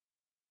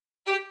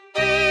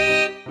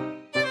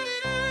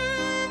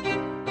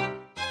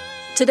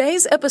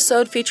Today's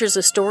episode features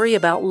a story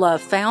about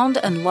love found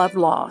and love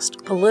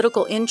lost,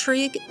 political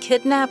intrigue,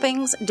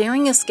 kidnappings,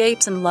 daring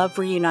escapes, and love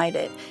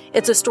reunited.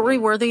 It's a story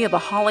worthy of a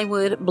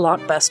Hollywood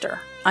blockbuster.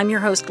 I'm your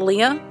host,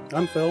 Leah.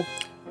 I'm Phil.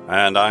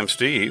 And I'm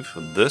Steve.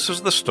 This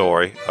is the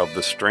story of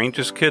the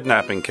strangest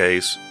kidnapping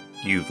case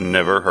you've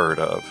never heard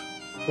of.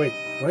 Wait,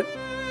 what?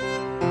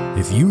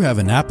 If you have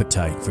an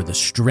appetite for the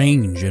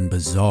strange and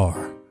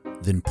bizarre,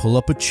 then pull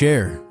up a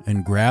chair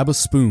and grab a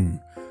spoon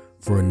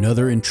for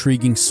another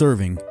intriguing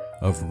serving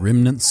of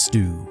Remnant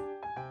Stew.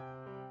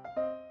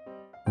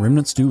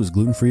 Remnant Stew is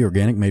gluten-free,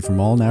 organic, made from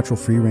all natural,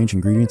 free-range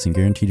ingredients, and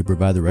guaranteed to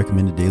provide the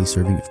recommended daily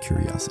serving of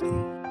curiosity.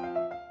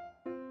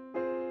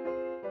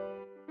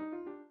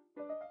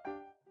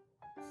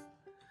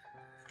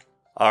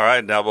 All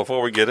right, now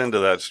before we get into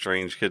that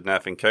strange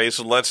kidnapping case,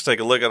 let's take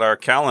a look at our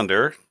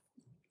calendar.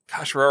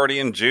 Gosh, we're already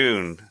in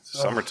June.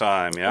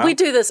 Summertime, yeah? We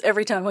do this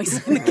every time we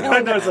send the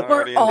calendar.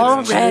 We're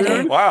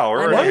already. Wow,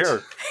 we're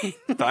already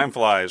here. Time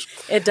flies.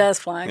 It does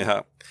fly.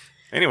 Yeah.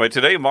 Anyway,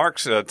 today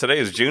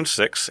is June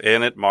 6th,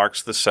 and it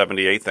marks the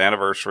 78th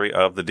anniversary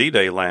of the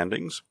D-Day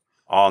landings.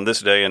 On this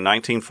day in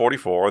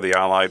 1944, the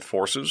Allied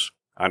forces,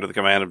 under the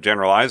command of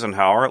General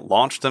Eisenhower,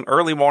 launched an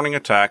early morning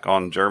attack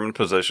on German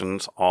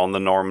positions on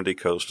the Normandy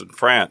coast in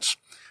France.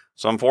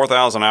 Some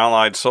 4,000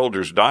 Allied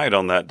soldiers died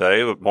on that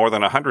day, but more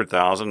than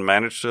 100,000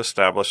 managed to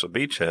establish a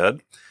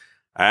beachhead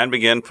and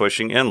begin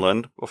pushing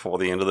inland before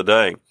the end of the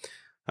day.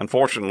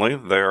 Unfortunately,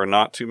 there are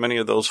not too many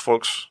of those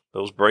folks,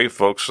 those brave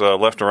folks,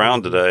 left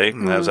around today,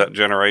 as that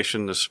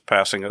generation is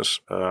passing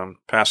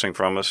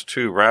from us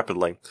too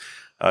rapidly.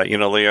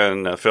 Leah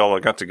and Phil, I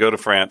got to go to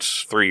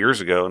France 3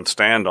 years ago and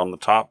stand on the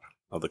top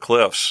of the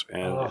cliffs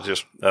and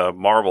just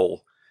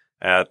marvel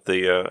at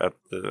the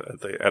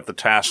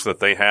task that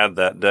they had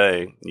that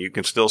day. You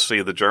can still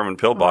see the German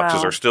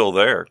pillboxes are still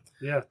there.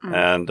 Yeah,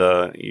 and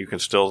you can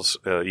still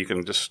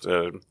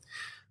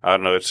I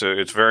don't know.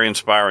 It's very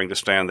inspiring to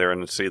stand there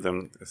and see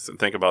them,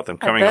 think about them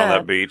coming on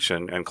that beach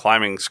and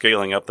climbing,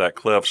 scaling up that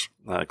cliff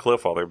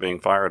while they're being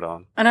fired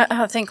on. And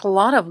I think a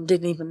lot of them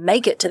didn't even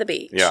make it to the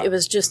beach. Yeah, it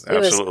was just,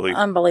 absolutely. It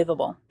was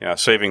unbelievable. Yeah,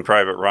 Saving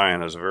Private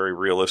Ryan is a very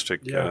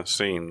realistic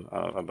scene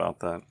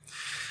about that.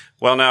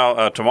 Well,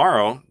 now,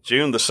 tomorrow,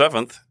 June the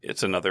 7th,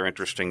 it's another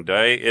interesting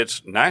day.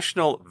 It's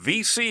National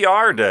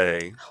VCR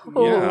Day.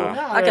 Oh, yeah.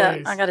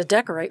 Nice. I got to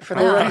decorate for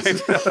that.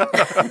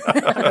 I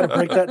got to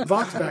break that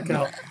box back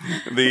out.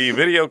 The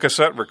video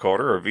cassette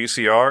recorder, or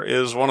VCR,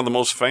 is one of the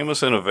most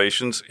famous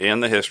innovations in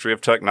the history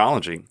of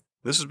technology.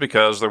 This is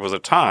because there was a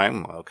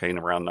time,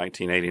 around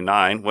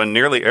 1989, when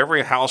nearly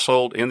every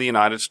household in the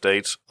United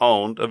States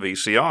owned a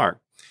VCR.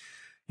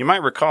 You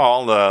might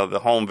recall the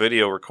home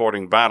video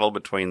recording battle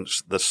between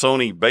the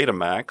Sony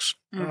Betamax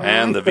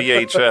and the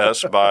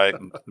VHS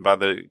by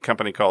the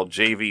company called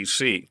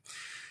JVC.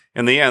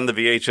 In the end, the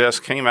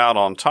VHS came out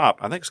on top.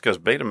 I think it's because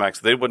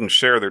Betamax, they wouldn't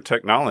share their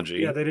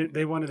technology. Yeah,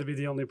 they wanted to be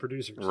the only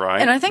producers. Right.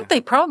 And I think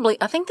they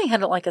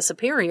had like a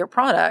superior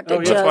product.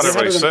 That's what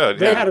everybody said.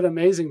 They had an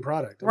amazing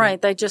product.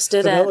 Right. They just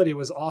did it. Fidelity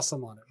was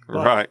awesome on it.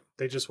 Right.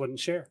 They just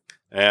wouldn't share.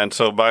 And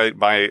so by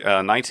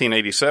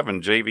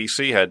 1987,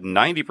 JVC had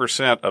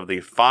 90% of the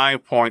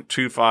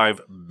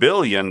 $5.25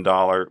 billion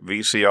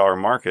VCR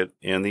market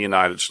in the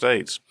United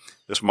States.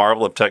 This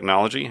marvel of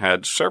technology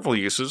had several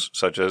uses,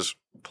 such as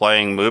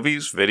playing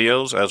movies,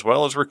 videos, as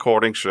well as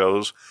recording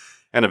shows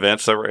and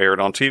events that were aired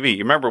on TV. You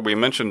remember we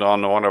mentioned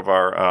on one of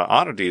our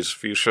oddities a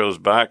few shows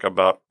back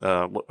about,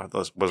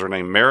 was her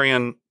name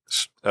Marion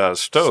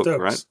Stokes,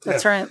 right?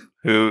 That's right.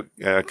 Who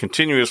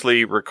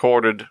continuously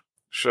recorded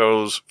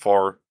shows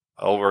for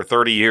over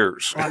 30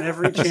 years. On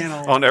every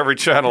channel. On every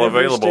channel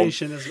available. Every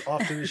station as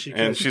often as she could.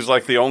 And she's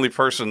like the only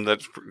person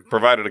that's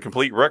provided a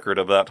complete record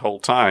of that whole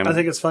time. I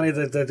think it's funny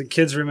that the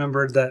kids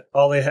remembered that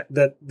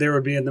that they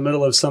would be in the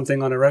middle of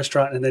something on a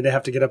restaurant and they'd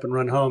have to get up and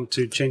run home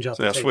to change out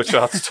the tapes. Switch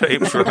out the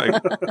tapes,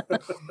 right.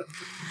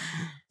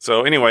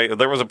 So anyway,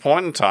 there was a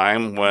point in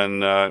time when,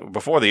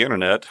 before the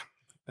internet,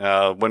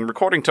 when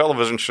recording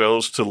television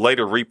shows to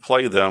later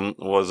replay them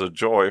was a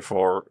joy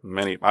for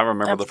many. I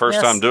remember the first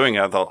time doing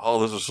it, I thought,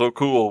 oh, this is so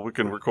cool. We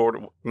can record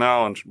it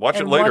now and watch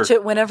it later. Watch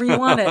it whenever you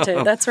want it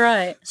to. That's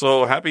right.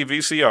 So happy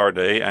VCR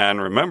Day.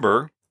 And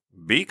remember,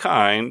 be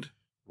kind,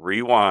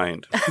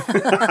 rewind.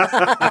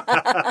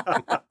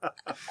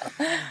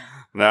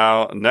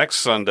 Now, next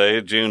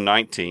Sunday, June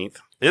 19th,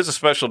 is a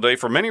special day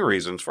for many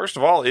reasons. First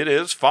of all, it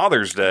is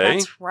Father's Day.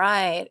 That's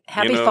right.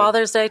 Happy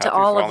Father's Day to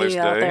all of you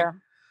out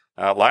there.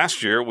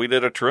 Last year, we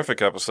did a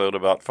terrific episode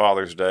about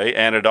Father's Day,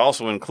 and it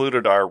also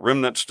included our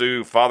Remnant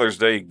Stew Father's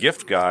Day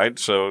gift guide,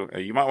 so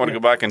you might want to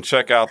go back and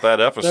check out that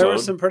episode. There were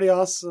some pretty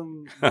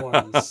awesome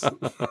ones.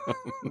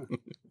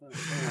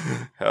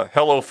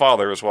 Hello,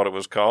 Father is what it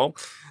was called.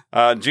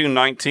 June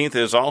 19th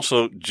is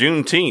also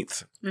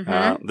Juneteenth.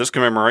 This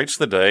commemorates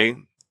the day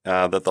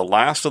that the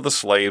last of the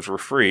slaves were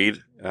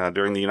freed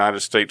during the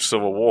United States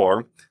Civil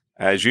War,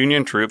 as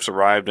Union troops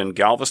arrived in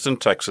Galveston,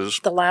 Texas.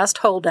 The last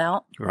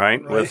holdout.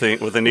 Right. With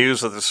the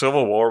news that the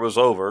Civil War was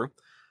over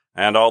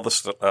and all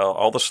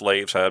the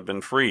slaves had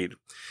been freed.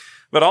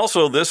 But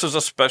also, this is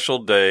a special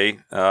day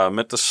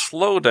meant to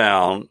slow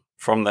down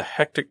from the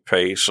hectic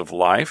pace of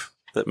life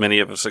that many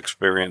of us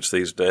experience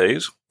these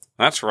days.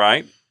 That's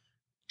right.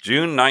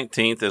 June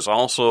 19th is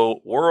also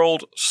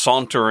World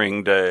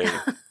Sauntering Day.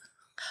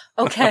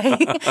 Okay,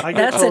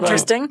 that's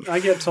interesting. I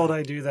get told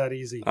I do that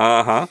easy.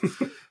 Uh-huh.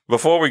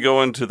 Before we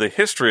go into the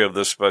history of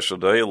this special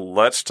day,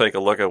 let's take a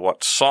look at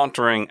what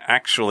sauntering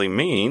actually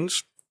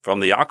means. From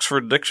the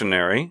Oxford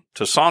Dictionary,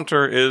 to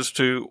saunter is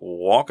to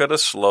walk at a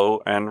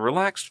slow and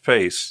relaxed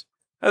pace,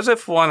 as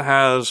if one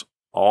has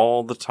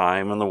all the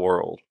time in the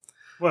world.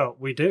 Well,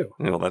 we do.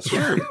 Well, that's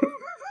true.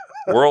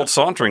 World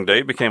Sauntering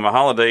Day became a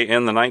holiday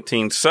in the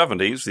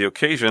 1970s. The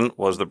occasion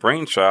was the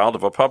brainchild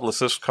of a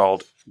publicist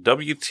called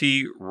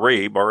W.T.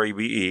 Rabe,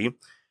 R-A-B-E,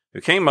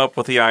 who came up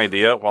with the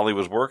idea while he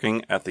was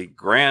working at the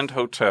Grand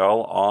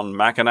Hotel on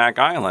Mackinac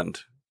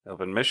Island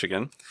up in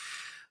Michigan.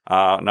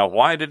 Now,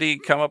 why did he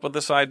come up with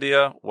this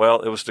idea?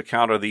 Well, it was to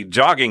counter the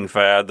jogging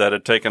fad that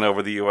had taken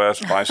over the U.S.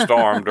 by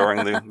storm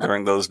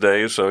during those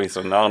days. So he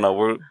said,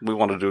 no, we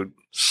want to do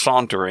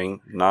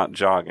sauntering, not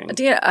jogging.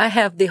 I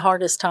have the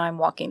hardest time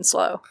walking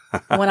slow.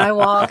 When I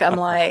walk, I'm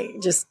like,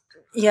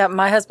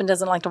 my husband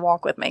doesn't like to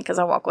walk with me because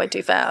I walk way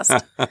too fast.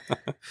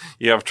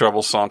 You have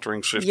trouble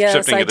sauntering,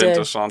 shifting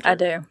into sauntering? I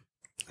do.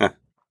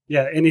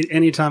 Yeah,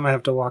 any time I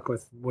have to walk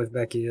with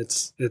Becky,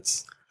 it's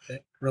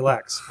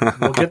relax.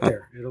 We'll get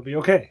there. It'll be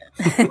okay.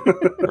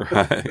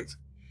 Right.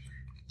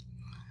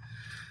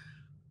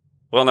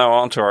 Well, now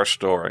on to our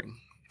story.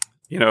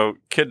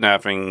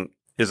 Kidnapping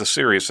is a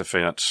serious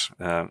offense.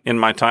 In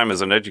my time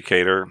as an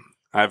educator,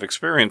 I've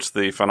experienced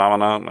the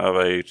phenomenon of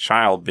a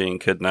child being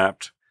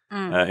kidnapped.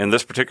 In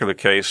this particular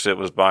case, it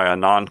was by a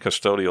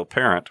non-custodial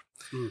parent.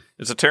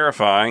 It's a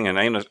terrifying and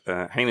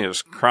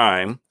heinous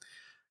crime.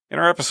 In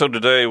our episode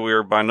today, we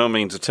are by no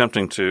means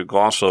attempting to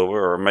gloss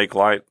over or make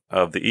light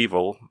of the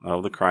evil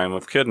of the crime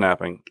of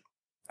kidnapping.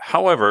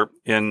 However,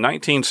 in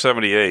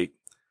 1978,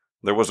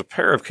 there was a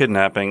pair of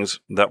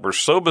kidnappings that were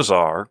so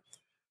bizarre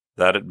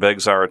that it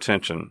begs our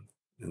attention.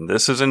 And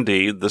this is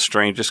indeed the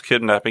strangest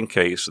kidnapping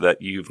case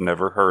that you've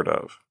never heard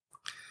of.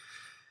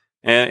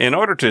 And in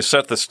order to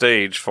set the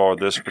stage for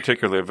this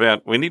particular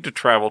event, we need to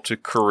travel to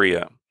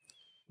Korea.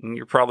 And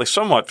you're probably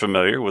somewhat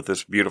familiar with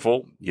this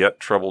beautiful yet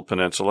troubled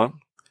peninsula.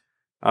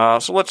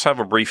 So let's have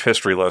a brief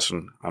history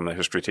lesson. I'm the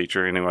history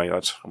teacher anyway.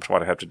 That's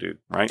what I have to do,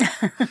 right?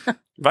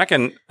 Back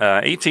in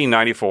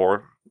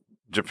 1894,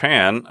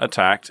 Japan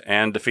attacked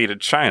and defeated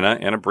China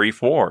in a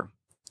brief war.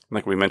 I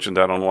think we mentioned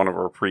that on one of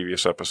our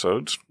previous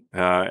episodes.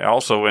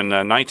 Also in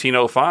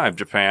 1905,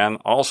 Japan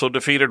also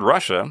defeated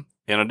Russia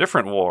in a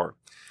different war.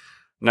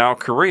 Now,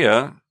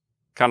 Korea,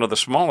 kind of the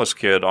smallest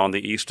kid on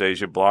the East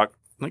Asia bloc,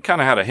 they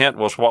kind of had a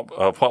hint of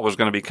what was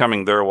going to be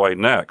coming their way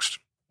next.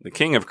 The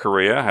King of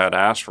Korea had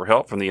asked for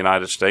help from the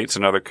United States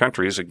and other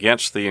countries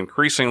against the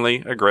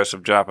increasingly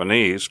aggressive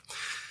Japanese,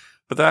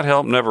 but that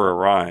help never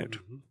arrived.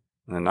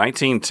 In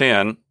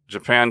 1910,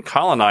 Japan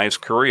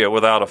colonized Korea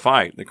without a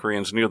fight. The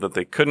Koreans knew that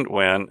they couldn't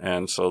win,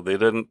 and so they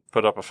didn't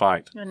put up a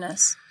fight.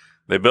 Goodness.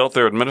 They built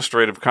their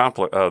administrative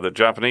complex. The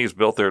Japanese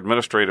built their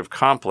administrative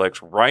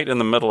complex right in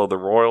the middle of the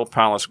Royal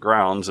Palace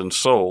grounds in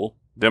Seoul,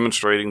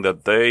 demonstrating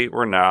that they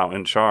were now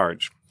in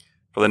charge.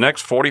 For the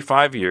next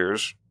 35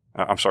 years.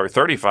 Yeah, for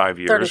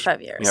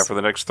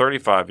the next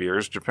 35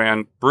 years,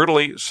 Japan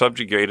brutally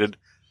subjugated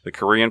the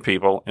Korean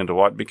people into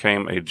what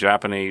became a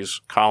Japanese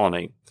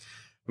colony.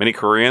 Many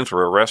Koreans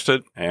were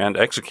arrested and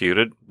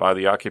executed by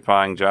the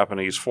occupying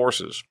Japanese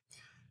forces.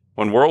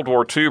 When World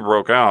War II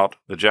broke out,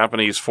 the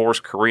Japanese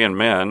forced Korean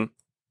men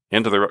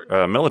into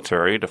the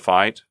military to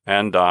fight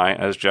and die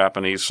as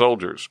Japanese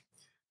soldiers.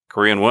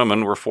 Korean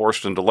women were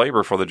forced into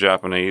labor for the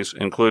Japanese,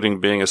 including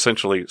being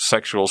essentially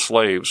sexual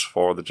slaves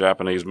for the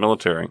Japanese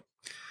military.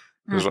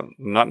 There's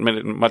not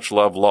much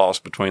love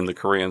lost between the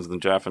Koreans and the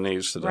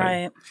Japanese today.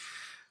 Right.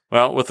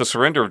 Well, with the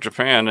surrender of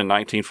Japan in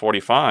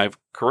 1945,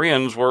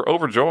 Koreans were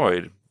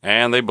overjoyed,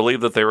 and they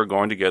believed that they were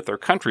going to get their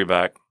country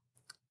back.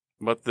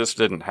 But this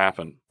didn't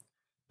happen.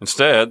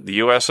 Instead, the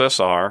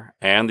USSR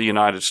and the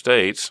United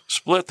States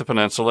split the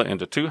peninsula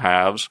into two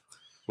halves,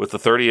 with the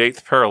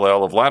 38th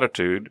parallel of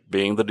latitude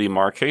being the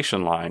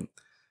demarcation line,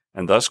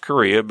 and thus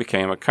Korea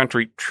became a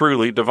country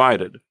truly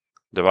divided.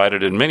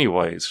 Divided in many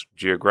ways,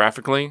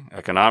 geographically,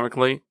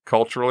 economically,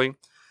 culturally,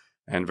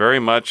 and very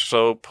much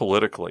so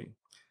politically.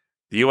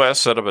 The U.S.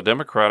 set up a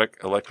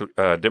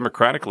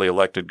democratically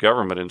elected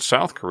government in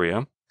South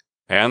Korea,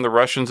 and the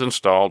Russians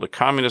installed a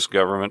communist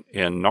government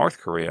in North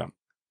Korea.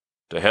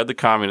 To head the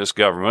communist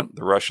government,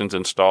 the Russians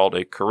installed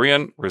a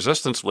Korean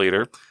resistance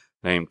leader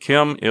named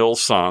Kim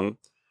Il-sung,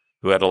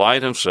 who had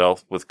allied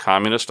himself with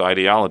communist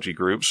ideology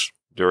groups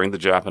during the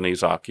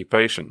Japanese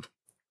occupation.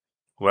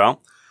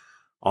 Well,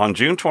 on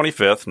June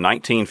 25th,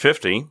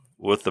 1950,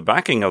 with the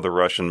backing of the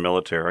Russian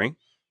military,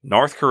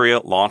 North Korea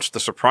launched the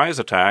surprise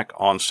attack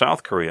on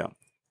South Korea.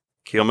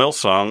 Kim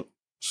Il-sung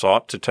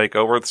sought to take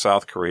over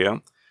South Korea,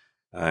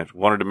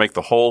 wanted to make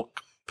the whole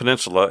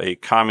peninsula a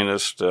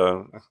communist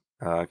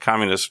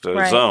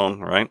Right. zone,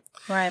 right?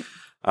 Right.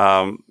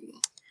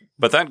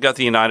 But that got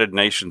the United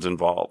Nations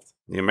involved.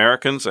 The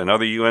Americans and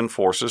other UN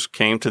forces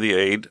came to the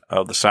aid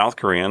of the South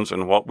Koreans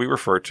in what we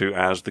refer to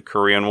as the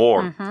Korean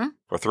War. Mm-hmm.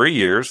 For 3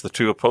 years, the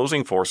two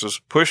opposing forces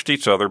pushed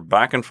each other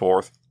back and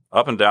forth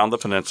up and down the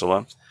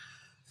peninsula.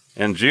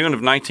 In June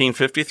of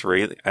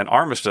 1953, an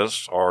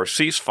armistice or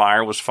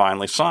ceasefire was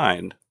finally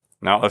signed.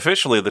 Now,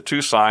 officially, the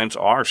two sides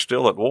are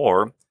still at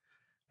war,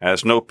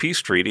 as no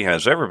peace treaty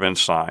has ever been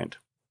signed.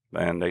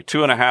 And a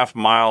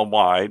 2.5-mile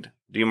wide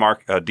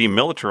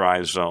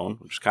demilitarized zone,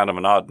 which is kind of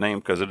an odd name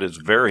because it is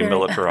very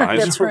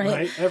militarized. That's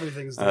right.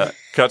 Everything's there.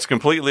 Cuts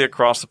completely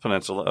across the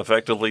peninsula,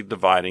 effectively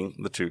dividing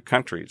the two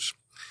countries.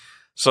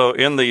 So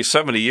in the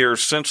 70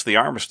 years since the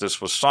armistice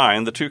was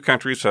signed, the two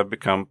countries have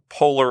become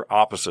polar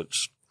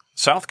opposites.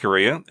 South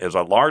Korea is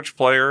a large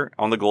player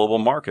on the global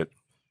market.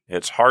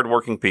 Its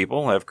hardworking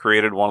people have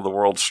created one of the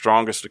world's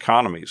strongest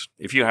economies.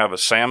 If you have a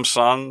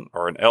Samsung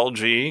or an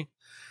LG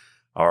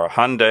or a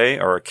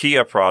Hyundai or a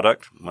Kia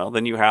product, well,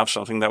 then you have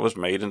something that was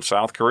made in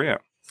South Korea.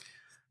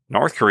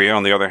 North Korea,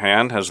 on the other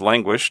hand, has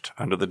languished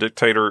under the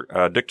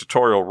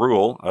dictatorial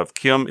rule of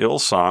Kim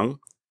Il-sung,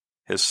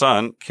 his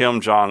son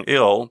Kim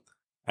Jong-il,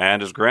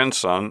 and his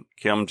grandson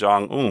Kim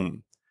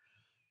Jong-un.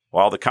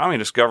 While the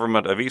communist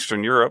government of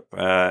Eastern Europe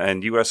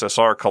and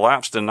USSR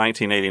collapsed in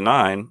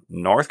 1989,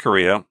 North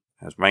Korea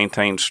has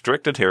maintained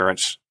strict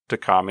adherence to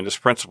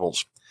communist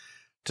principles.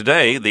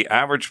 Today, the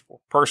average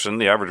person,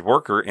 the average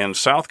worker in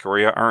South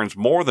Korea earns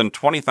more than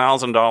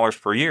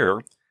 $20,000 per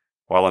year,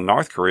 while in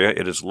North Korea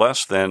it is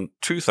less than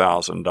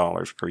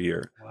 $2,000 per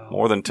year,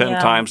 more than 10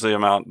 times the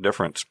amount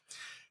difference.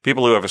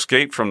 People who have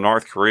escaped from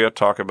North Korea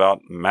talk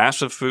about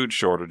massive food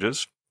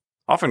shortages.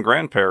 Often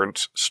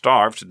grandparents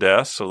starve to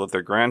death so that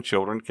their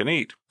grandchildren can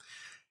eat.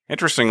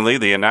 Interestingly,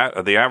 the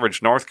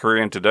average North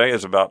Korean today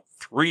is about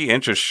 3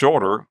 inches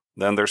shorter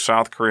than their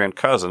South Korean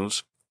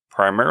cousins,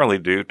 primarily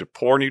due to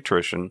poor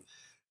nutrition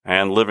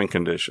and living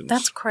conditions.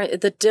 That's crazy.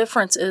 The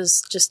difference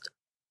is just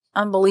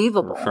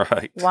unbelievable.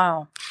 Right.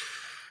 Wow.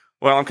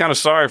 Well, I'm kind of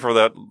sorry for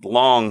that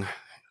long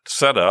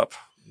setup,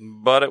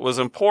 but it was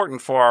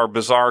important for our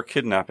bizarre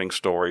kidnapping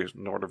story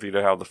in order for you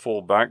to have the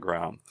full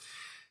background.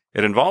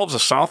 It involves a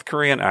South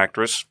Korean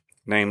actress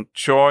named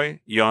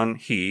Choi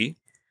Yun-hee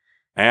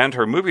and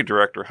her movie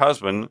director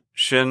husband,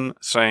 Shin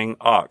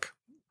Sang-ok.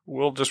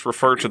 We'll just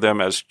refer to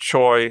them as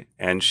Choi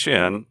and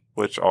Shin,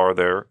 which are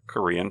their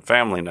Korean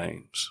family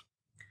names.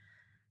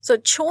 So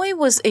Choi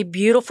was a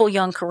beautiful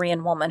young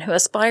Korean woman who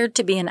aspired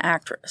to be an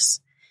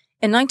actress.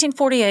 In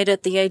 1948,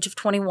 at the age of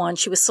 21,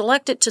 she was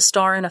selected to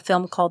star in a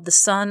film called The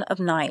Son of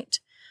Night.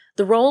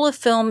 The role of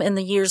film in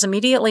the years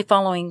immediately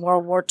following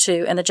World War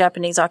II and the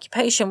Japanese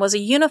occupation was a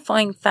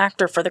unifying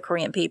factor for the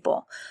Korean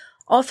people.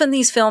 Often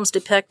these films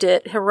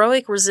depicted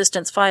heroic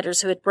resistance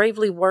fighters who had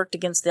bravely worked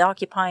against the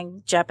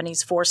occupying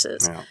Japanese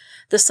forces. Yeah.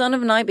 The Son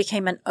of Night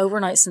became an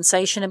overnight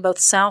sensation in both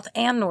South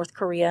and North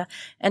Korea,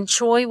 and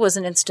Choi was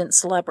an instant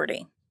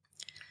celebrity.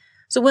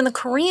 So when the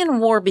Korean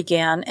War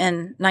began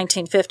in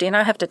 1950, and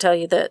I have to tell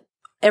you that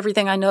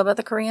everything I know about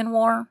the Korean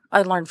War,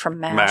 I learned from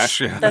MASH.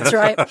 MASH, yeah. That's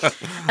right.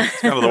 That's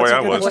kind of the way I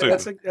was,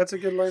 too. That's a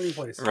good learning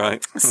place.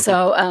 Right.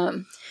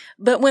 So,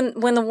 but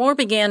when the war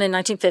began in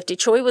 1950,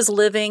 Choi was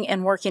living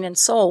and working in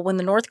Seoul when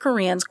the North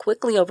Koreans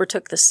quickly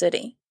overtook the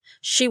city.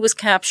 She was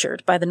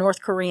captured by the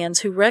North Koreans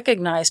who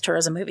recognized her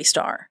as a movie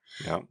star.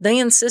 Yep. They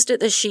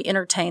insisted that she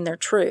entertain their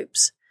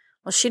troops.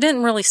 Well, she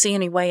didn't really see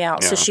any way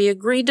out, so she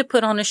agreed to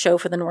put on a show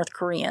for the North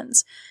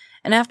Koreans.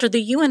 And after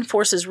the UN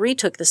forces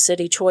retook the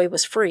city, Choi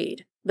was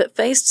freed, but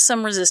faced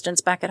some resistance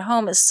back at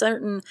home as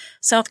certain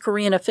South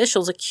Korean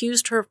officials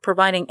accused her of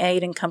providing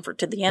aid and comfort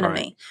to the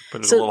enemy.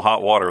 Right. Put in a little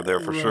hot water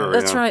there for sure.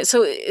 That's right.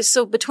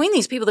 So between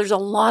these people, there's a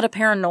lot of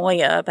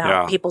paranoia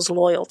about people's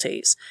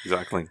loyalties.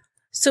 Exactly.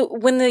 So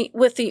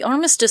with the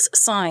armistice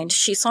signed,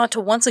 she sought to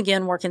once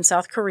again work in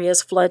South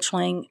Korea's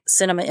fledgling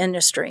cinema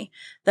industry.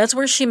 That's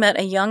where she met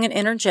a young and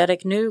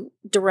energetic new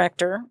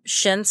director,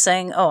 Shin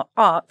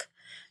Sang-ok.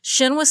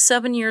 Shin was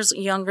 7 years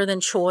younger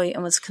than Choi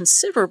and was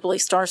considerably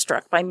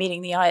starstruck by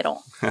meeting the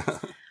idol.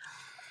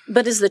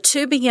 But as the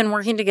two began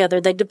working together,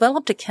 they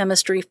developed a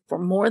chemistry for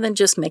more than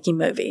just making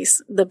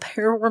movies. The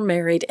pair were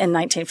married in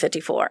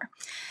 1954.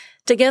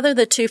 Together,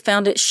 the two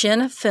founded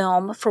Shin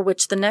Film, for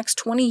which the next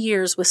 20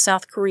 years was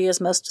South Korea's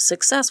most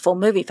successful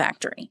movie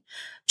factory.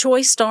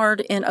 Choi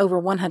starred in over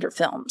 100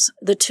 films.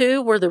 The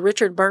two were the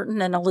Richard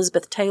Burton and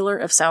Elizabeth Taylor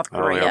of South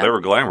Korea. Oh, yeah, they were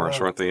glamorous,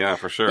 weren't they? Yeah,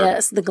 for sure.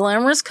 Yes, the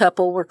glamorous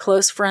couple were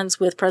close friends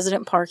with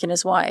President Park and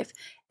his wife.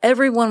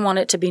 Everyone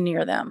wanted to be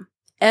near them.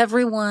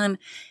 Everyone,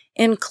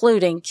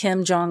 including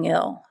Kim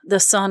Jong-il, the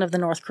son of the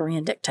North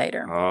Korean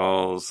dictator.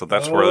 Oh, so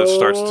that's where this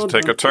starts to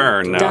take a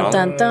turn now.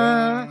 Dun,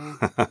 dun,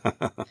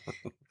 dun.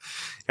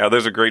 Yeah,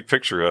 there's a great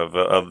picture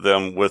of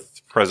them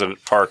with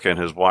President Park and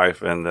his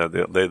wife, and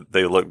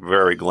they look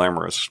very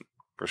glamorous,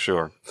 for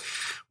sure.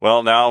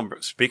 Well, now,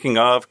 speaking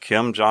of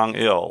Kim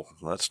Jong-il,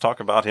 let's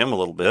talk about him a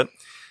little bit.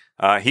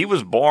 He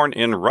was born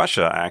in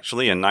Russia,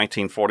 actually, in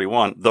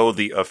 1941, though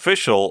the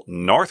official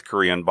North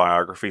Korean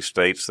biography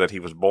states that he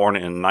was born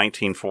in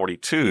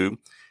 1942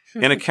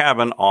 in a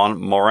cabin on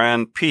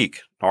Moran Peak,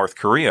 North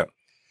Korea.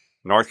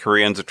 North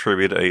Koreans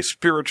attribute a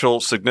spiritual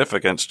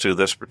significance to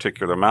this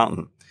particular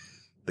mountain.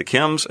 The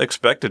Kims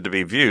expected to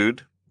be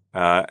viewed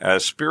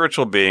as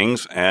spiritual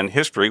beings, and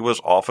history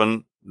was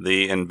often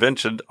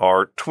invented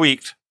or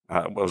tweaked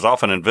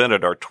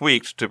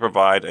to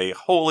provide a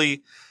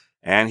holy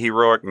and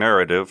heroic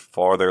narrative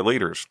for their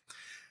leaders.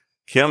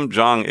 Kim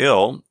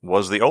Jong-il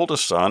was the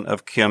oldest son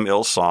of Kim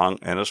Il-sung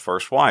and his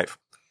first wife.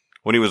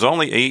 When he was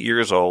only 8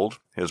 years old,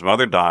 his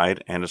mother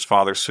died and his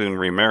father soon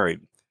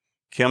remarried.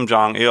 Kim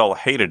Jong-il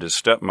hated his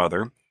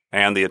stepmother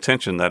and the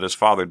attention that his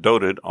father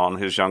doted on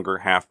his younger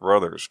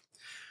half-brothers.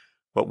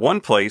 But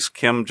one place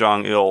Kim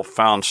Jong-il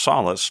found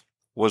solace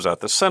was at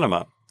the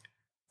cinema.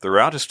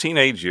 Throughout his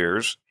teenage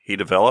years, he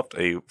developed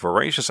a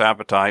voracious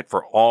appetite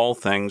for all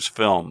things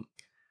film.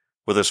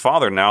 With his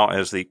father now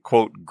as the,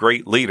 quote,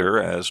 great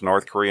leader, as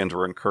North Koreans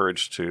were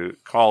encouraged to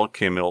call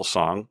Kim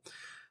Il-sung,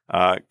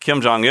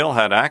 Kim Jong-il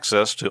had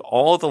access to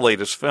all of the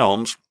latest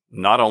films,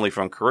 not only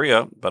from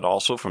Korea, but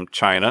also from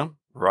China,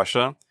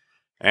 Russia,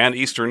 and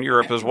Eastern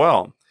Europe as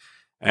well.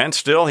 And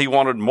still he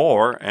wanted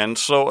more, and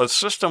so a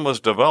system was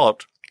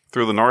developed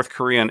through the North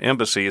Korean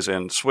embassies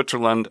in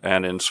Switzerland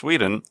and in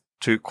Sweden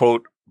to,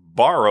 quote,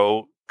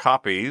 borrow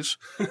copies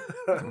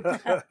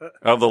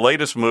of the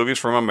latest movies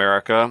from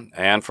America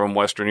and from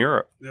Western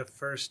Europe. The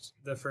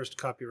first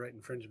copyright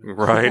infringement.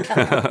 Right.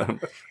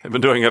 They've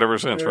been doing it ever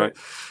since, right?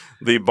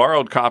 The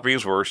borrowed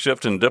copies were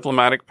shipped in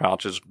diplomatic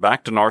pouches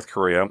back to North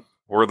Korea,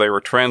 where they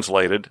were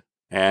translated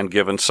and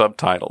given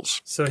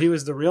subtitles. So he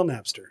was the real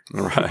Napster.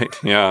 Right,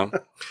 yeah.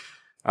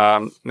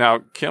 Now,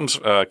 Kim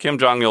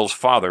Jong-il's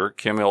father,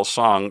 Kim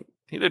Il-sung,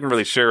 he didn't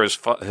really share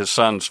his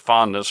son's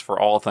fondness for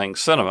all things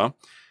cinema.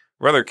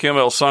 Rather, Kim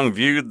Il-sung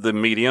viewed the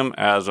medium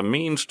as a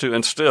means to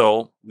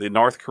instill the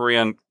North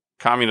Korean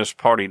Communist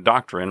Party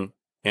doctrine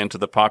into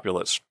the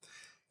populace.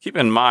 Keep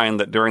in mind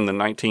that during the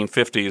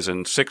 1950s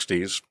and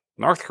 60s,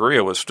 North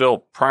Korea was still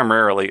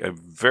primarily a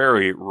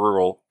very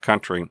rural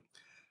country.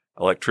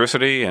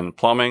 Electricity and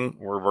plumbing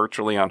were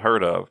virtually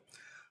unheard of.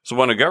 So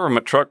when a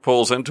government truck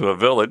pulls into a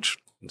village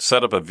and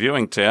set up a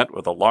viewing tent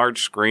with a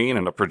large screen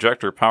and a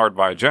projector powered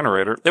by a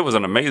generator, it was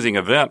an amazing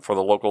event for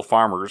the local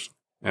farmers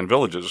and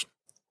villages.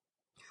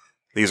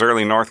 These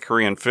early North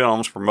Korean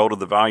films promoted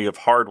the value of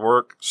hard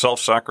work,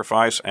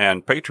 self-sacrifice,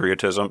 and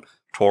patriotism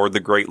toward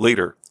the great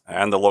leader,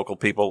 and the local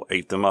people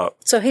ate them up.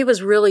 So he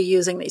was really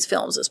using these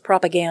films as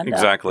propaganda.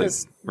 Exactly.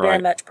 Very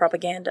much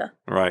propaganda.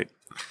 Right.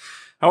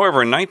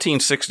 However, in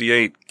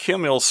 1968,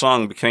 Kim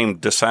Il-sung became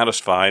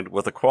dissatisfied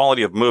with the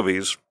quality of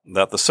movies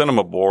that the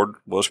Cinema Board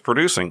was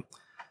producing,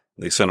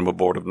 the Cinema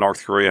Board of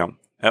North Korea.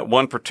 At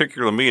one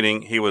particular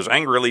meeting, he was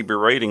angrily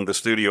berating the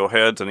studio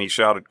heads, and he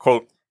shouted,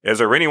 quote, "Is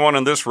there anyone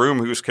in this room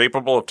who's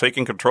capable of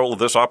taking control of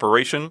this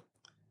operation?"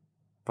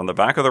 From the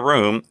back of the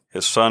room,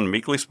 his son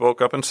meekly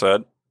spoke up and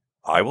said,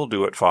 "I will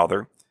do it,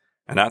 Father."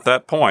 And at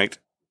that point,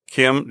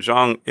 Kim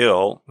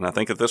Jong-il, and I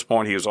think at this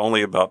point he was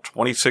only about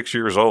 26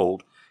 years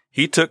old,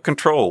 he took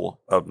control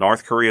of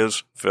North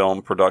Korea's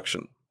film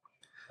production.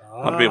 A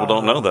lot of people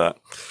don't know that.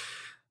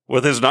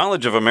 With his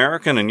knowledge of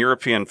American and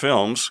European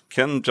films,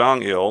 Kim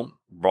Jong-il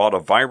brought a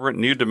vibrant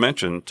new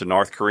dimension to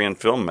North Korean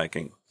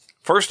filmmaking.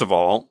 First of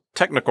all,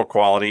 technical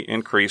quality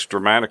increased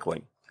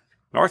dramatically.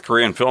 North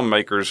Korean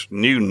filmmakers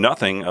knew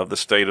nothing of the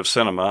state of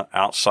cinema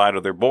outside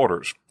of their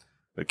borders.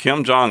 But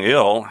Kim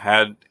Jong-il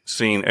had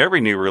seen every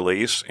new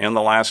release in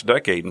the last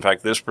decade. In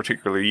fact, this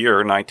particular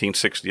year,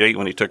 1968,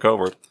 when he took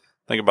over,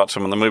 think about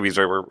some of the movies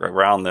that were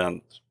around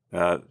then.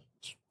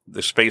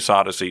 The Space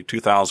Odyssey,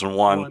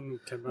 2001.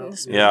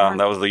 Yeah,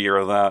 that was the year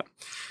of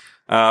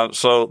that.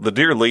 So the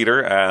dear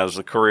leader, as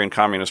the Korean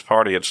Communist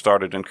Party had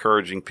started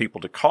encouraging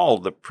people to call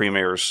the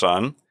premier's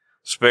son,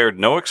 spared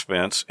no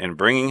expense in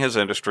bringing his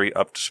industry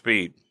up to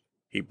speed.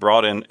 He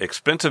brought in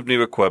expensive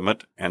new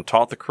equipment and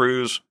taught the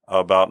crews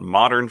about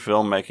modern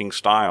filmmaking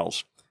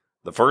styles.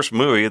 The first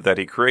movie that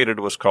he created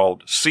was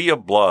called Sea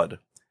of Blood.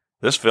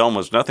 This film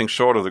was nothing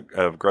short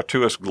of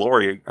gratuitous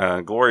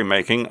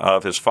glory-making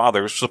of his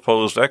father's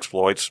supposed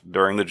exploits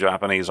during the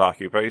Japanese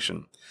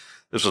occupation.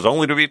 This was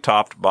only to be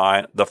topped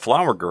by The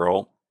Flower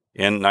Girl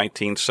in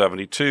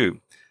 1972.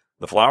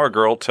 The Flower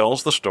Girl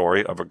tells the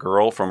story of a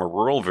girl from a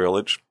rural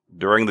village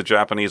during the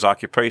Japanese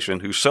occupation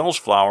who sells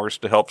flowers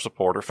to help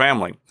support her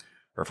family.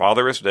 Her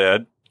father is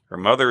dead, her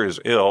mother is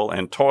ill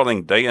and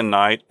toiling day and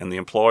night in the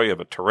employ of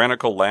a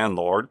tyrannical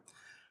landlord,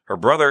 her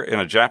brother in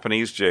a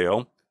Japanese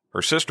jail,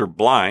 her sister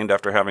blind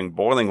after having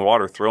boiling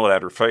water thrown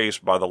at her face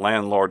by the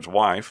landlord's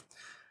wife.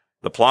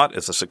 The plot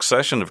is a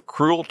succession of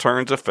cruel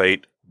turns of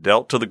fate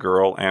dealt to the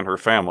girl and her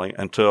family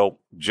until,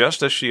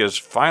 just as she is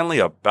finally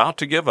about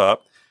to give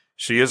up,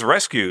 she is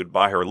rescued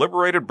by her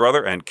liberated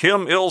brother and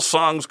Kim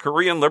Il-sung's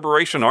Korean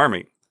Liberation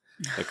Army.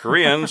 The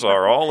Koreans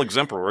are all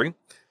exemplary.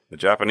 The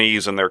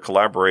Japanese and their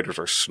collaborators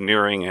are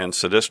sneering and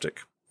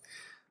sadistic.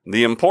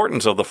 The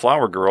importance of The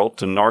Flower Girl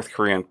to North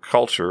Korean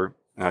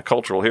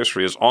cultural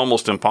history is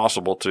almost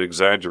impossible to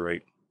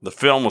exaggerate. The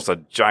film was a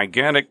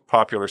gigantic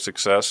popular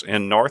success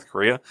in North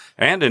Korea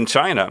and in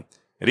China.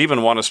 It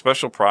even won a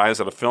special prize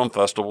at a film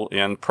festival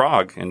in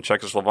Prague, in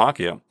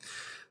Czechoslovakia.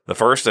 the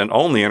first and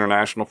only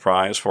international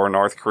prize for a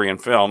North Korean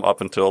film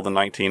up until the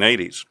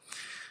 1980s.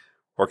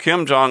 For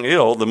Kim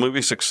Jong-il, the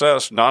movie's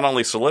success not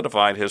only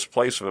solidified his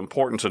place of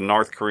importance in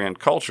North Korean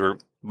culture,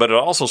 but it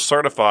also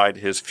certified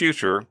his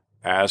future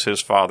as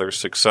his father's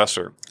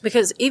successor.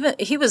 Because even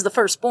he was the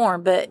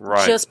firstborn, but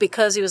just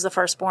because he was the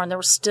firstborn, there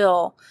was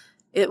still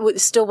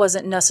still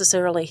wasn't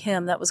necessarily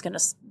him that was going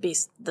to be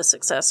the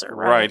successor,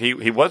 right? Right.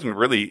 He wasn't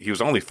really. He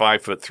was only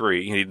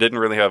 5'3". He didn't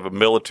really have a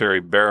military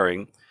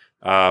bearing.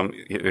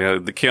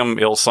 The Kim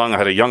Il-sung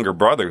had a younger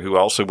brother who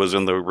also was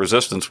in the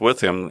resistance with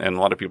him, and a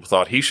lot of people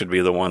thought he should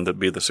be the one that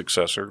be the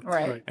successor.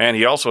 Right. And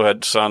he also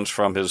had sons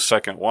from his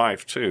second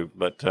wife too.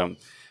 But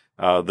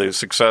the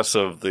success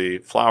of the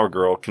Flower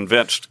Girl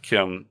convinced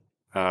Kim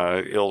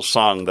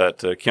Il-sung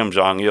that Kim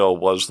Jong-il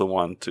was the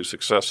one to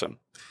success him.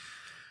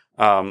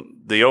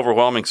 The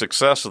overwhelming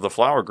success of The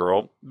Flower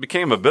Girl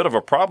became a bit of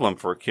a problem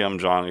for Kim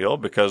Jong-il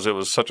because it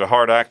was such a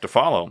hard act to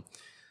follow.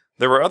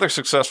 There were other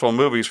successful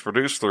movies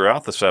produced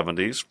throughout the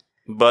 70s,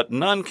 but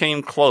none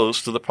came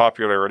close to the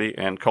popularity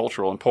and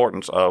cultural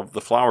importance of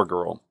The Flower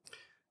Girl.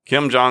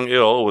 Kim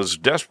Jong-il was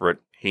desperate.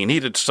 He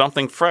needed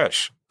something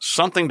fresh,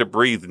 something to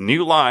breathe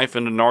new life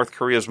into North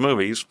Korea's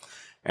movies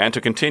and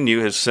to continue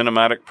his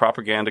cinematic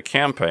propaganda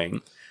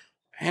campaign.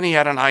 And he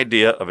had an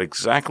idea of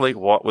exactly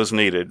what was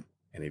needed,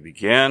 and he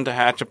began to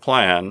hatch a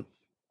plan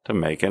to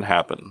make it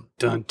happen.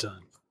 Dun,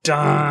 dun,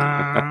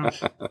 dun.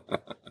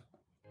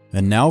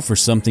 And now for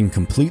something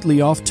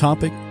completely off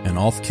topic and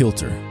off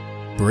kilter.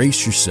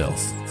 Brace yourself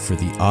for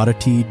the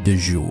oddity du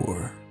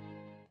jour.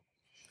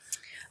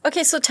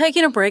 Okay, so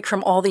taking a break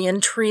from all the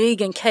intrigue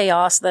and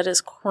chaos that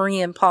is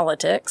Korean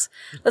politics,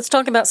 let's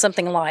talk about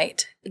something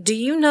light. Do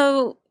you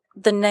know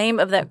the name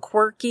of that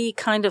quirky,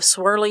 kind of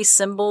swirly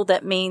symbol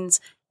that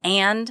means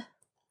and?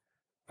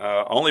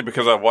 Only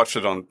because I watched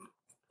it on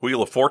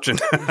Wheel of Fortune.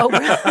 Oh,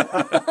 really?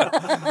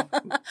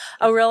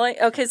 Oh, really?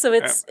 Okay, so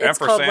it's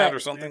called ampersand or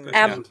something?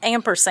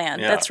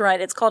 Ampersand. Yeah. That's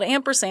right. It's called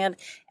ampersand,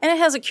 and it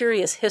has a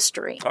curious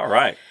history. All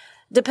right.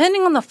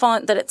 Depending on the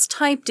font that it's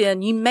typed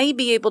in, you may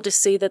be able to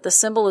see that the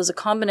symbol is a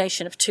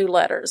combination of two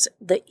letters,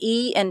 the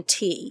E and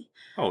T.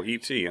 Oh,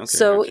 E-T. Okay.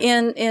 So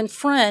okay. in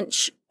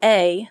French,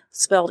 A,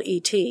 spelled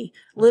E-T,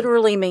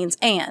 literally means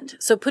and.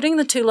 So putting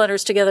the two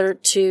letters together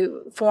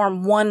to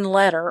form one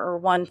letter or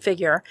one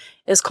figure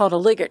is called a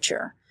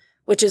ligature,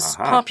 which is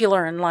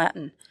popular in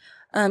Latin.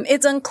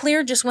 It's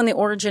unclear just when the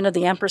origin of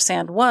the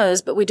ampersand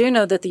was, but we do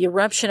know that the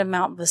eruption of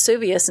Mount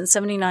Vesuvius in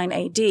 79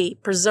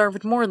 AD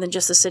preserved more than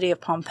just the city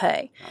of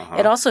Pompeii.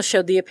 It also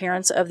showed the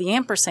appearance of the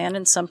ampersand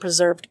in some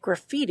preserved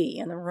graffiti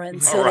in the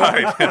ruined city.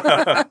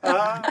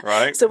 Right.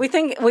 Right. So we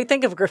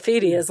think of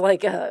graffiti as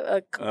like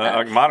a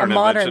modern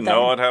invention. thing.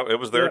 No, it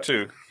was there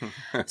too.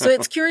 So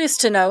it's curious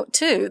to note,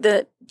 too,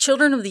 that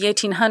children of the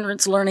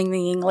 1800s learning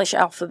the English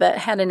alphabet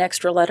had an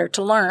extra letter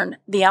to learn.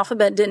 The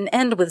alphabet didn't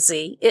end with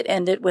Z. It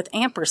ended with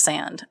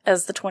ampersand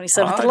as the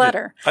 27th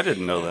letter. I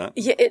didn't know that.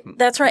 Yeah,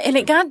 that's right. And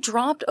it got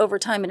dropped over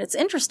time. And it's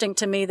interesting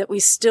to me that we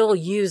still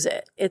use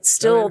it. It's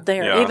still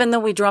there. Yeah. Even though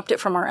we dropped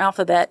it from our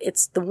alphabet,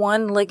 it's the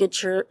one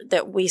ligature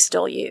that we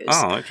still use.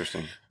 Oh,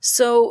 interesting.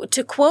 So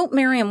to quote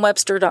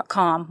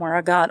Merriam-Webster.com, where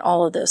I got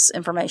all of this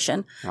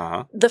information,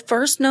 the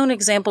first known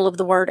example of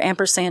the word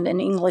ampersand in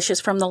English is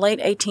from the late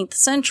 18th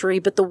century,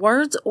 but the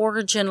word's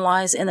origin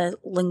lies in a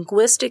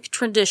linguistic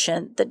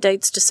tradition that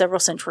dates to several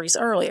centuries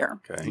earlier.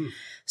 Okay.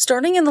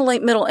 Starting in the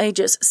late Middle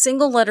Ages,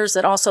 single letters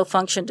that also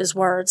functioned as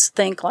words,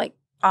 think like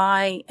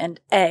I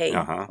and A,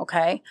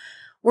 okay,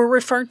 were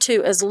referred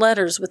to as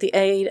letters with the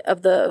aid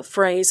of the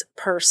phrase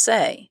per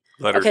se.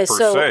 Letters per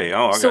se.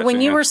 Oh, I so got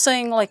when you yeah. were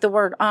saying like the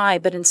word I,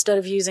 but instead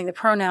of using the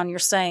pronoun, you're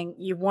saying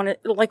you want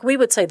it, like we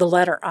would say the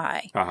letter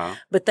I,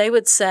 but they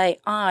would say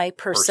I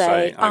per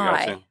se,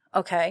 I.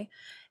 Okay.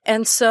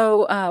 And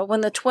so when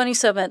the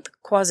 27th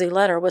quasi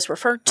letter was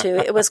referred to,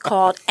 it was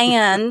called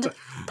and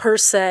per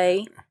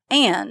se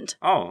and.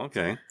 Oh,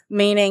 okay.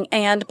 Meaning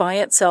and by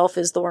itself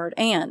is the word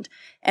and.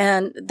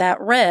 And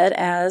that read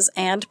as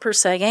and per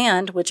se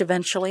and, which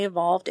eventually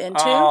evolved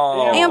into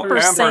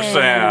ampersand.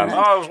 Ampersand. Oh,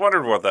 I was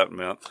wondering what that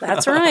meant.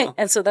 That's right.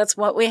 And so that's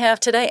what we have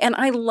today. And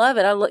I love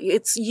it.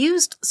 It's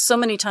used so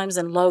many times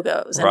in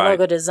logos and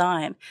logo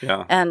design.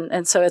 Yeah.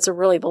 And so it's a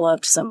really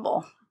beloved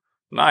symbol.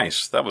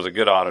 Nice. That was a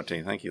good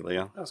oddity. Thank you,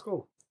 Leah. That's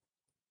cool.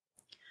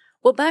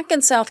 Well, back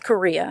in South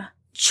Korea,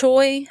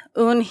 Choi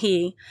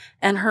Eun-hee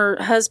and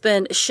her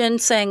husband Shin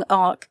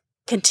Sang-ok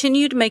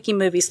continued making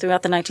movies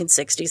throughout the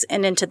 1960s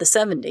and into the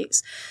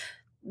 70s.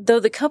 Though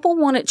the couple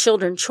wanted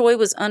children, Choi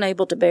was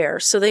unable to bear,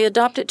 so they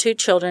adopted 2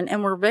 children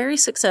and were very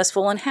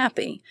successful and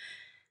happy.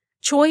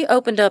 Choi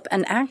opened up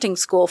an acting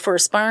school for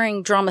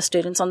aspiring drama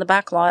students on the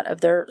backlot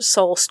of their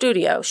Seoul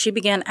studio. She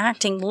began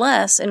acting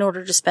less in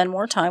order to spend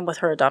more time with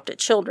her adopted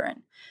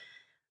children.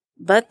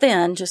 But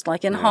then, just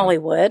like in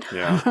Hollywood,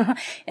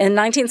 in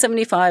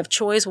 1975,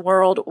 Choi's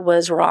world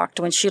was rocked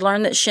when she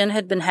learned that Shin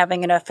had been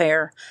having an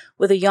affair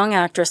with a young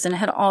actress and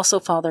had also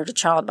fathered a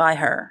child by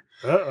her.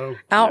 Uh-oh.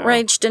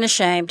 Outraged and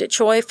ashamed,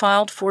 Choi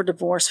filed for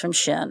divorce from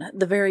Shin.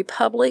 The very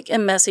public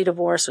and messy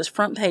divorce was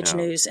front-page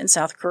news in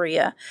South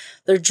Korea.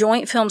 Their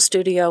joint film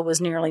studio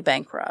was nearly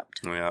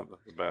bankrupt. Yeah, it was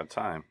a bad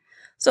time.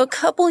 So a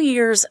couple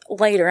years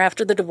later,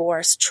 after the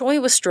divorce, Choi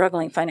was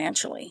struggling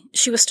financially.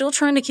 She was still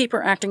trying to keep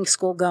her acting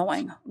school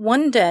going.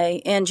 One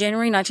day, in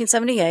January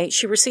 1978,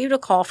 she received a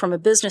call from a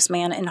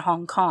businessman in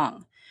Hong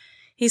Kong.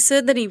 He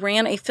said that he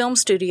ran a film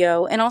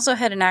studio and also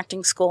had an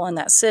acting school in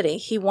that city.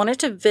 He wanted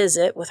to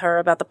visit with her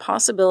about the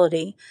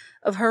possibility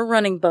of her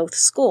running both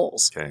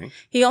schools. Okay.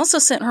 He also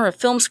sent her a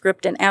film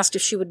script and asked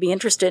if she would be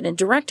interested in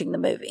directing the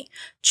movie.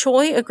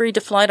 Choi agreed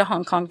to fly to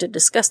Hong Kong to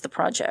discuss the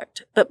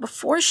project. But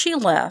before she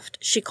left,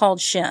 she called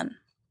Shin.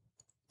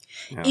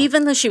 Yeah.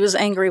 Even though she was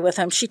angry with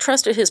him, she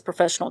trusted his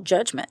professional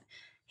judgment.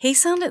 He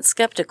sounded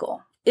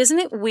skeptical. Isn't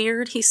it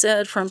weird, he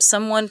said, from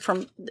someone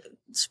from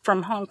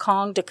Hong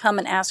Kong to come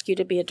and ask you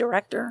to be a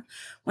director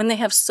when they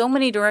have so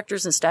many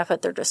directors and staff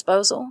at their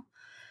disposal?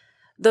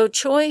 Though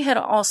Choi had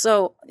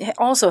also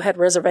had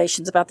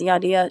reservations about the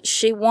idea,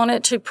 she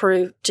wanted to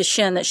prove to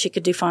Shin that she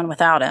could do fine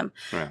without him.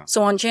 Yeah.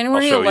 So on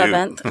January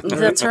 11th,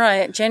 that's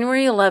right,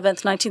 January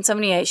 11th,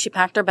 1978, she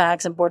packed her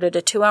bags and boarded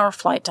a 2-hour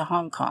flight to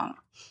Hong Kong.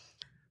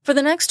 For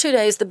the next 2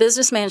 days, the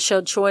businessman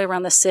showed Choi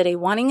around the city,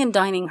 wining and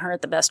dining her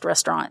at the best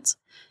restaurants.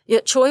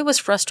 Yet Choi was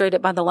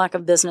frustrated by the lack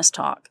of business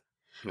talk.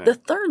 Yeah. The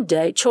third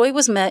day, Choi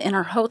was met in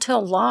her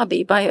hotel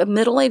lobby by a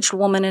middle-aged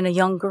woman and a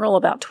young girl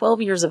about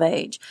 12 years of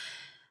age.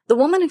 The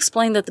woman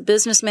explained that the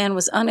businessman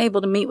was unable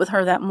to meet with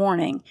her that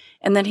morning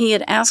and that he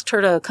had asked her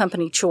to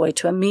accompany Choi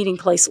to a meeting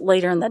place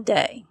later in the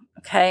day.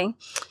 Okay?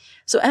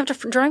 So after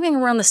driving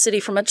around the city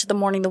for much of the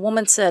morning, the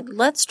woman said,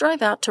 "Let's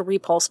drive out to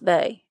Repulse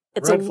Bay.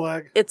 Red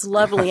flag. It's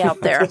lovely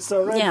out there." It's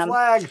a red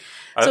flag.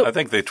 I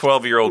think the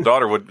 12-year-old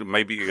daughter would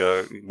maybe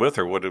with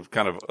her would have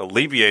kind of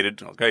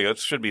alleviated. Okay, it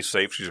should be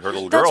safe. She's her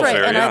little That's girl's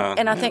right. there.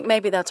 And I think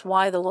maybe that's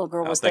why the little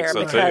girl was think there. so,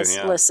 too. Because,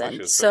 Yeah,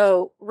 listen,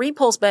 so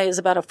Repulse Bay is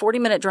about a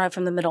 40-minute drive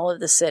from the middle of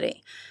the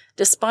city.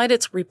 Despite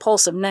its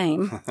repulsive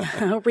name,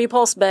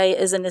 Repulse Bay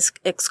is an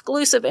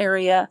exclusive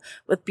area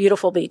with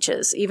beautiful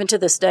beaches. Even to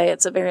this day,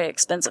 it's a very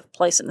expensive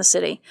place in the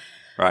city.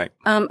 Right.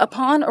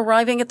 Upon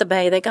arriving at the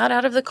bay, they got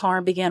out of the car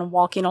and began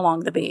walking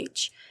along the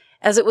beach.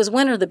 As it was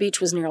winter, the beach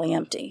was nearly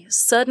empty.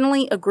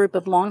 Suddenly, a group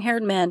of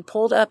long-haired men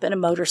pulled up in a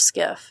motor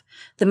skiff.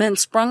 The men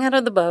sprung out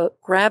of the boat,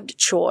 grabbed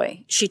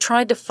Choi. She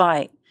tried to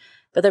fight,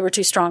 but they were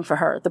too strong for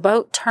her. The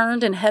boat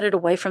turned and headed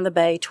away from the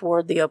bay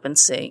toward the open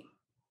sea.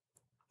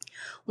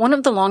 One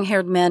of the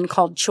long-haired men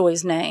called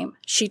Choi's name.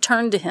 She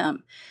turned to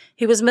him.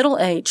 He was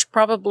middle-aged,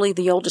 probably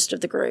the oldest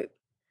of the group.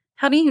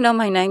 "How do you know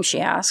my name?" she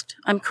asked.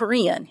 "I'm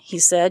Korean," he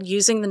said,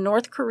 using the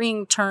North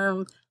Korean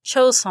term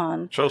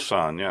Choson.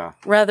 Choson, yeah.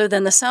 Rather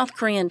than the South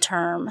Korean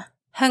term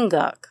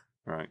Hanguk.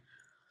 Right.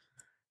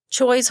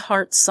 Choi's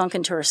heart sunk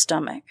into her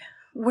stomach.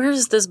 "Where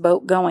is this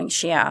boat going?"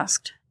 she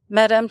asked.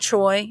 "Madame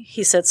Choi,"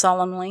 he said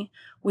solemnly,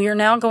 "we are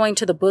now going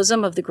to the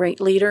bosom of the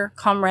great leader,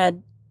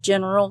 Comrade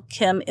General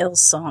Kim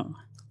Il-sung."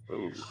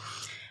 Ooh.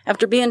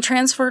 After being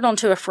transferred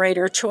onto a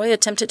freighter, Choi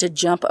attempted to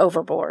jump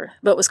overboard,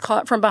 but was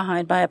caught from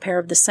behind by a pair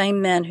of the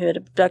same men who had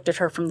abducted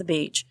her from the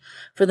beach.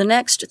 For the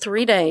next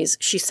 3 days,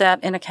 she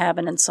sat in a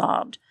cabin and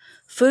sobbed.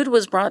 Food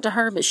was brought to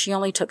her, but she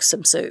only took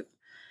some soup.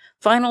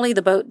 Finally,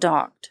 the boat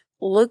docked.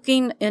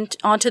 Looking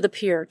onto the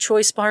pier,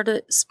 Choi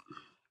spotted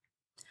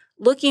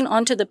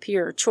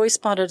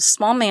a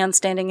small man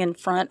standing in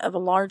front of a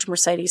large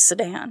Mercedes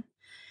sedan.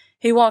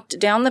 He walked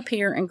down the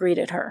pier and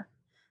greeted her.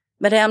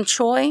 "Madame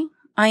Choi,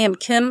 I am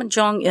Kim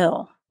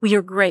Jong-il. We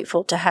are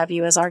grateful to have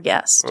you as our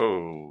guest."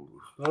 Oh,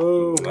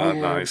 Oh, not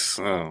man. nice.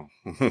 Oh.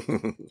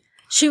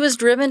 She was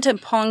driven to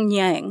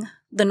Pyongyang,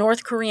 the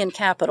North Korean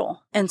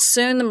capital, and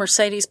soon the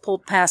Mercedes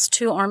pulled past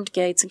 2 armed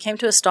gates and came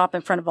to a stop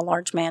in front of a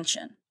large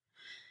mansion.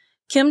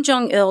 Kim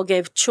Jong-il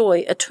gave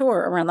Choi a tour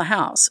around the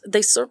house.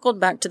 They circled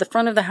back to the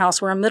front of the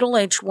house where a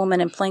middle-aged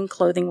woman in plain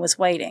clothing was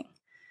waiting.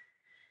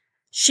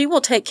 "She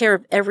will take care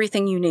of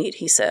everything you need,"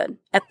 he said.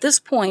 At this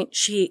point,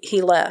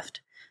 he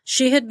left.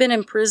 She had been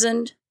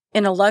imprisoned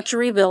in a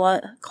luxury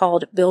villa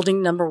called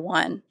Building Number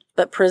 1,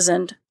 but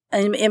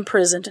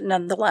imprisoned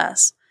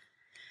nonetheless.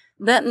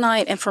 That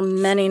night, and for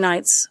many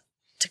nights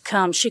to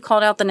come, she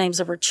called out the names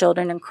of her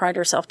children and cried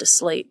herself to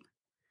sleep.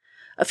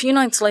 A few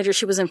nights later,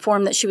 she was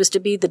informed that she was to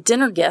be the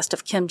dinner guest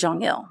of Kim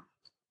Jong-il.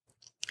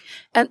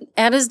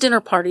 At his dinner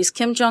parties,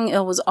 Kim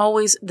Jong-il was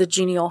always the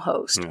genial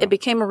host. Yeah. It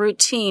became a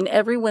routine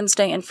every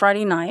Wednesday and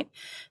Friday night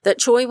that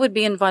Choi would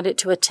be invited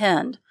to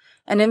attend,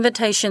 an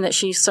invitation that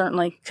she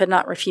certainly could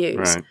not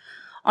refuse. Right.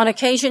 On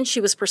occasion,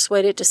 she was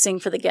persuaded to sing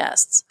for the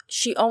guests.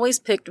 She always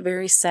picked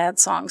very sad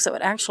songs that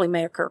would actually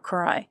make her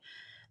cry.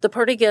 The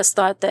party guests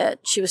thought that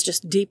she was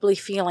just deeply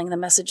feeling the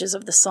messages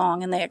of the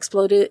song, and they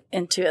exploded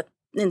into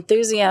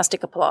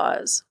enthusiastic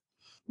applause.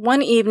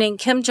 One evening,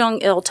 Kim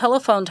Jong-il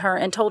telephoned her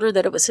and told her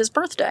that it was his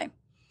birthday.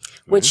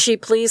 Would she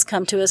please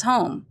come to his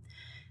home?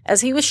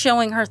 As he was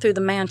showing her through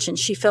the mansion,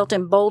 she felt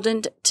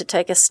emboldened to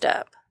take a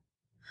step.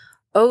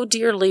 "Oh,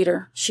 dear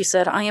leader," she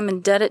said, "I am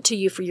indebted to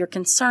you for your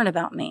concern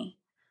about me.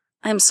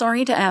 I am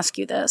sorry to ask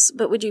you this,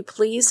 but would you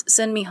please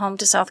send me home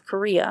to South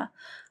Korea?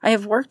 I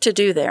have work to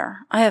do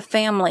there. I have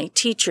family,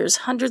 teachers,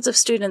 hundreds of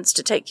students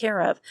to take care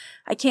of.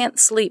 I can't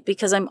sleep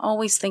because I'm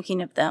always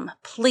thinking of them.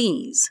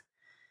 Please.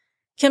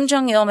 Kim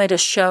Jong-il made a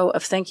show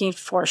of thinking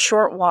for a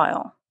short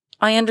while.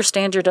 I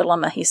understand your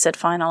dilemma, he said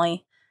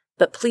finally,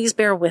 but please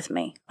bear with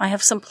me. I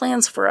have some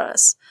plans for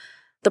us.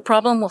 The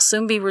problem will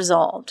soon be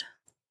resolved.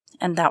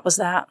 And that was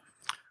that.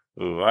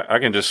 Ooh, I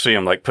can just see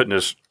him like putting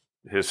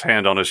his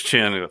hand on his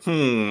chin.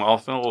 And I'll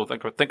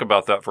think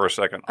about that for a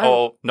second.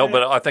 But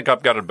I think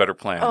I've got a better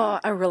plan. Oh,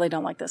 I really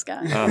don't like this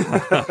guy.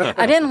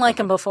 I didn't like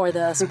him before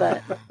this,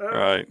 but...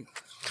 Right.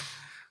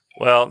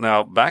 Well,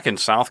 now, back in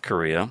South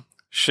Korea,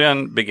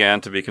 Shin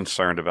began to be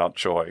concerned about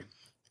Choi.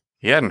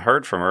 He hadn't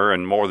heard from her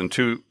in more than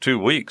two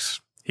weeks.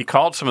 He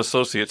called some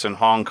associates in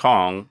Hong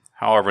Kong.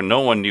 However, no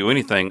one knew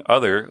anything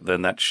other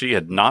than that she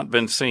had not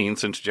been seen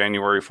since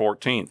January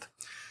 14th.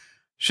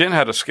 Shin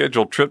had a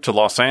scheduled trip to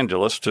Los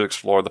Angeles to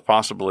explore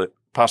the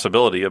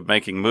possibility of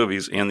making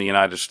movies in the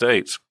United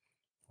States.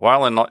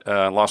 While in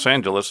Los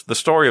Angeles, the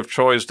story of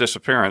Choi's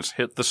disappearance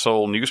hit the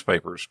Seoul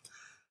newspapers.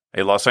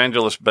 A Los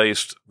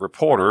Angeles-based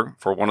reporter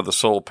for one of the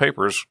Seoul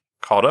papers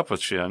caught up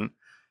with Shin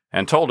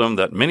and told him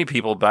that many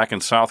people back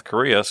in South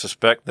Korea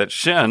suspect that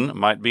Shin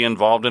might be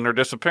involved in her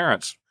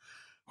disappearance.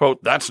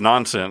 Quote, "That's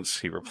nonsense,"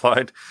 he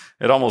replied.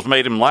 It almost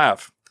made him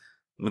laugh.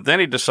 But then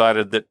he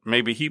decided that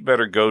maybe he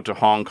better go to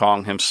Hong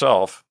Kong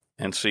himself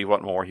and see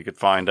what more he could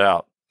find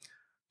out.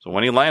 So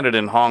when he landed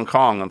in Hong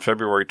Kong on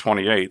February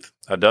 28th,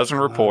 a dozen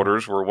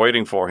reporters were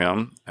waiting for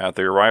him at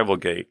the arrival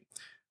gate.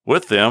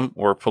 With them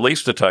were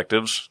police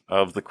detectives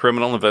of the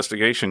Criminal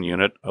Investigation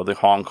Unit of the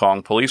Hong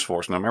Kong Police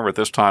Force. Now remember, at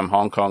this time,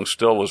 Hong Kong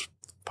still was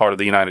part of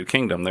the United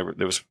Kingdom. They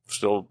was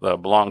still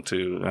belonged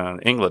to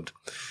England.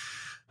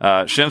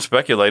 Shin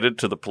speculated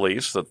to the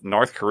police that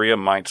North Korea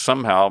might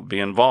somehow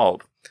be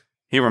involved.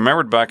 He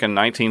remembered back in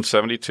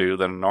 1972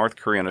 that a North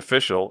Korean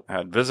official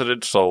had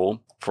visited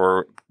Seoul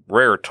for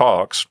rare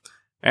talks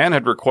and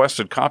had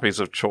requested copies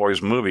of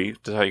Choi's movie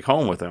to take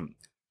home with him.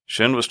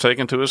 Shin was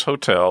taken to his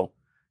hotel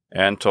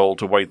and told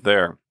to wait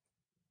there.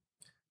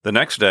 The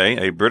next day,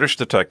 a British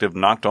detective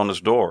knocked on his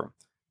door.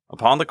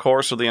 Upon the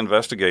course of the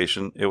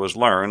investigation, it was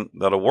learned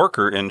that a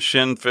worker in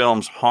Shin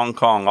Film's Hong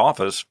Kong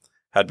office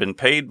had been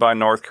paid by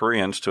North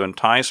Koreans to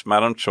entice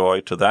Madame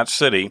Choi to that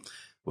city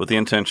with the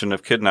intention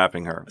of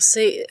kidnapping her.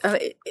 See,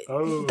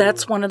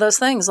 that's one of those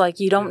things.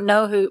 Like, you don't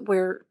know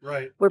where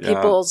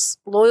people's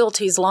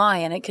loyalties lie,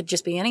 and it could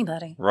just be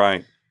anybody.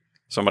 Right.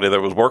 Somebody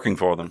that was working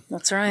for them.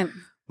 That's right.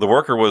 The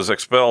worker was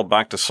expelled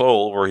back to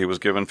Seoul, where he was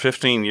given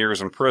 15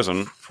 years in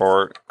prison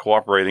for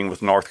cooperating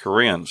with North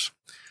Koreans.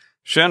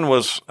 Shin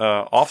was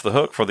off the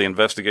hook for the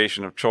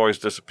investigation of Choi's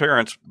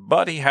disappearance,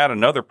 but he had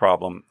another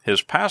problem.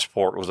 His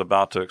passport was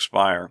about to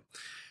expire.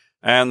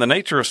 And the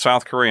nature of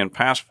South Korean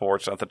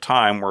passports at the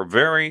time were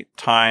very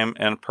time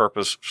and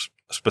purpose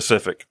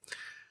specific.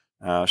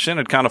 Shin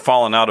had kind of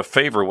fallen out of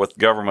favor with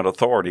government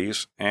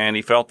authorities, and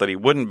he felt that he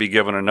wouldn't be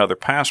given another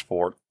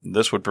passport.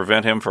 This would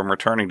prevent him from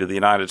returning to the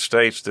United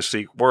States to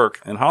seek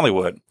work in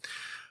Hollywood.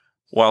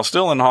 While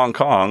still in Hong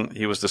Kong,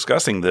 he was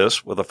discussing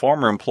this with a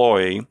former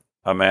employee,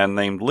 a man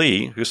named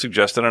Lee, who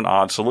suggested an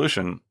odd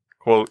solution.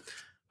 Quote,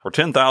 "For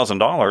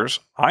 $10,000,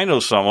 I know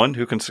someone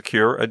who can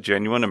secure a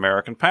genuine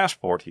American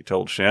passport," he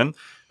told Shin,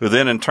 who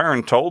then in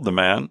turn told the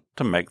man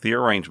to make the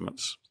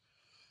arrangements.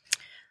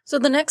 So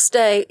the next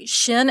day,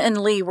 Shin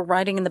and Lee were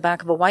riding in the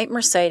back of a white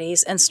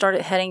Mercedes and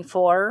started heading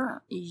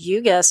for,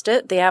 you guessed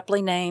it, the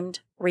aptly named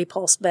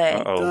Repulse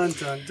Bay. Dun,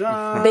 dun,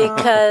 dun.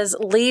 Because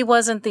Lee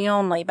wasn't the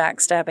only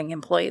backstabbing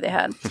employee they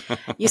had.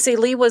 You see,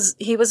 Lee was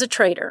a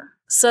traitor.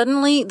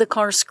 Suddenly, the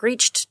car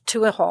screeched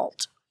to a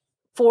halt.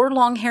 4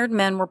 long-haired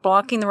men were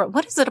blocking the road.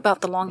 What is it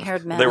about the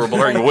long-haired men? They were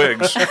wearing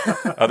wigs.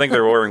 I think they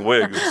were wearing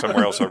wigs.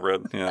 Somewhere else I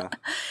read. Yeah.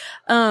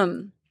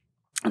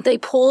 They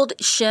pulled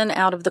Shin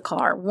out of the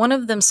car. One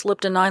of them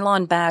slipped a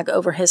nylon bag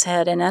over his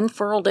head and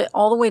unfurled it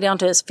all the way down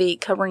to his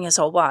feet, covering his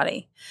whole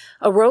body.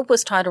 A rope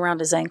was tied around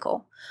his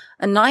ankle.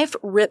 A knife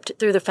ripped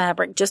through the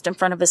fabric just in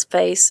front of his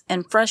face,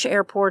 and fresh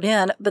air poured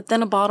in, but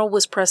then a bottle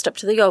was pressed up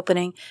to the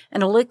opening,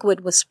 and a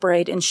liquid was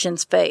sprayed in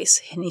Shin's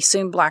face, and he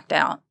soon blacked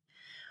out.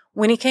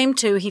 When he came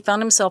to, he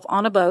found himself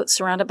on a boat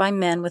surrounded by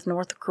men with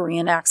North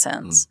Korean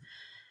accents.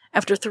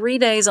 After 3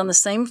 days on the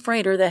same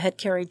freighter that had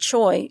carried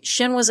Choi,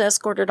 Shin was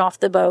escorted off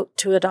the boat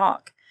to a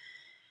dock.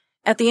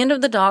 At the end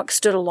of the dock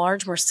stood a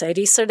large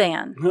Mercedes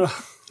sedan.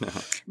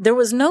 There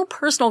was no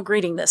personal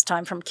greeting this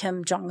time from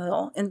Kim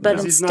Jong-il, but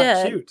instead, he's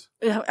not cute.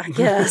 I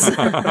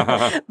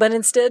guess, but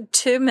instead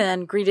 2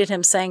 men greeted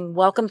him saying,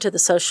 "Welcome to the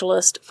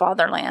socialist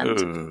fatherland."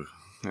 Ooh.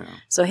 Yeah.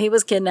 So he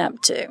was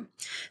kidnapped too.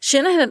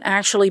 Shin had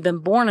actually been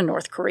born in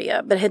North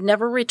Korea, but had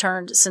never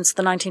returned since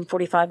the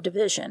 1945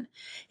 division.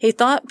 He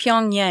thought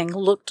Pyongyang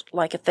looked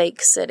like a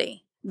fake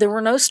city. There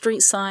were no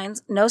street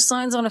signs, no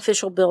signs on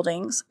official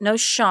buildings, no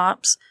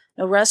shops,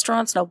 no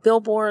restaurants, no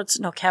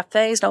billboards, no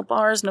cafes, no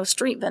bars, no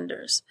street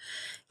vendors.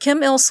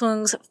 Kim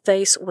Il-sung's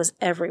face was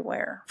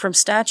everywhere, from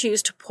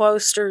statues to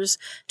posters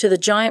to the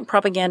giant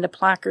propaganda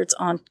placards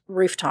on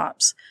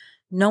rooftops.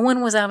 No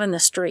one was out in the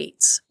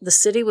streets. The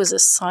city was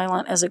as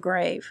silent as a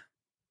grave.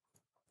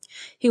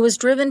 He was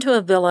driven to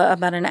a villa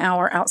about an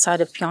hour outside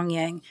of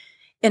Pyongyang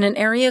in an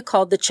area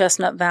called the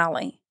Chestnut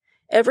Valley.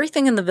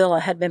 Everything in the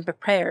villa had been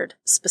prepared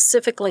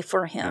specifically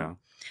for him. Yeah.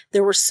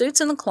 There were suits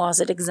in the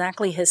closet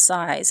exactly his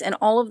size, and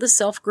all of the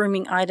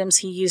self-grooming items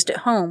he used at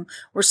home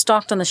were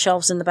stocked on the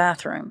shelves in the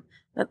bathroom.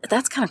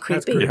 That's kind of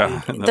creepy.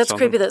 Yeah, That's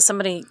creepy that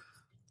somebody,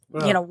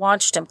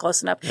 watched him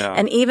close enough. Yeah.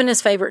 And even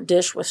his favorite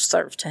dish was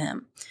served to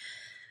him.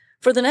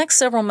 For the next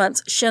several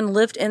months, Shin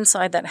lived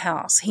inside that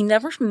house. He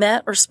never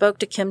met or spoke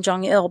to Kim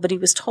Jong-il, but he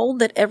was told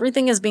that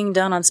everything is being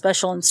done on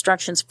special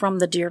instructions from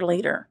the dear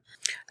leader.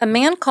 A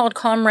man called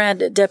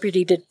Comrade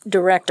Deputy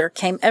Director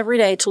came every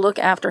day to look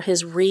after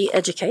his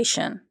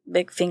re-education,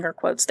 big finger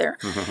quotes there,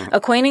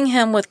 acquainting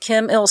him with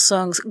Kim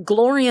Il-sung's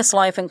glorious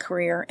life and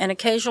career, and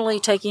occasionally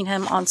taking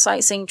him on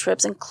sightseeing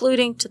trips,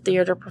 including to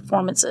theater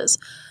performances.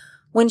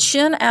 When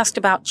Shin asked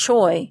about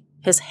Choi,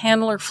 his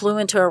handler flew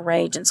into a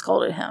rage and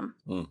scolded him.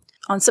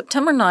 On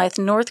September 9th,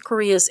 North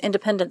Korea's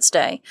Independence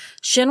Day,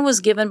 Shin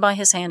was given by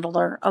his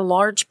handler a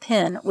large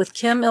pin with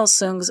Kim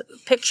Il-sung's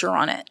picture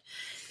on it.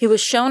 He was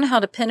shown how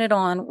to pin it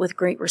on with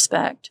great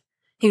respect.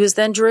 He was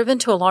then driven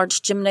to a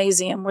large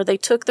gymnasium where they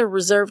took their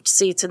reserved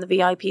seats in the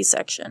VIP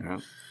section. Yeah.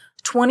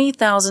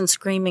 20,000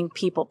 screaming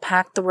people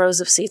packed the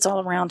rows of seats all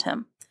around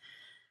him.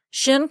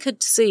 Shin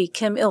could see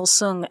Kim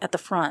Il-sung at the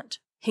front.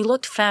 He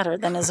looked fatter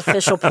than his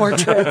official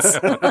portraits.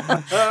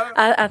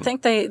 I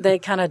think they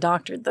kind of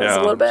doctored those a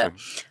little bit.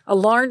 A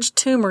large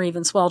tumor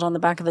even swelled on the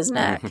back of his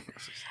neck.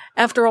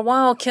 After a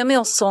while, Kim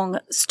Il-sung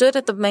stood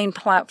at the main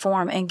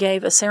platform and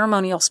gave a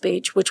ceremonial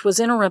speech, which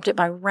was interrupted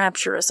by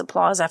rapturous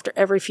applause after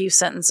every few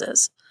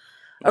sentences.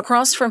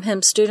 Across from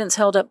him, students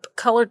held up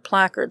colored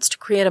placards to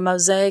create a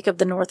mosaic of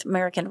the North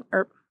American.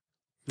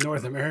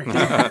 North American.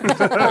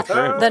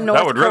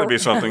 That would really be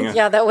something.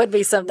 Yeah, that would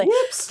be something.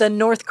 Whoops. The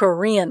North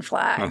Korean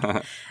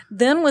flag.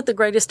 Then, with the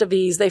greatest of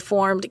ease, they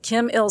formed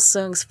Kim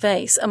Il-sung's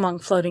face among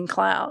floating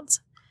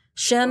clouds.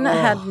 Shin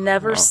had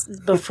never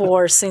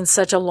before seen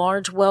such a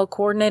large,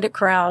 well-coordinated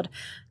crowd,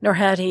 nor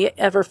had he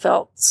ever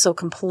felt so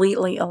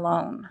completely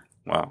alone.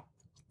 Wow.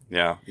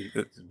 Yeah.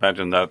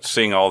 Imagine that,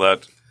 seeing all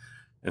that,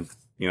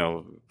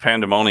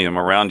 pandemonium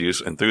around you,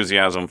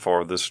 enthusiasm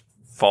for this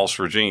false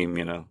regime,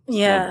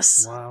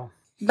 Yes. Wow.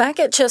 Back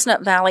at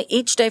Chestnut Valley,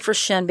 each day for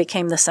Shin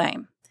became the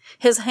same.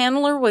 His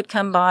handler would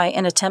come by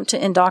and attempt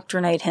to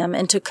indoctrinate him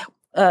into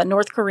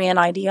North Korean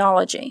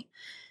ideology.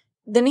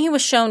 Then he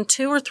was shown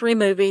 2 or 3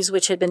 movies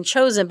which had been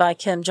chosen by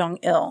Kim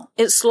Jong-il.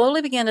 It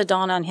slowly began to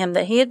dawn on him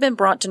that he had been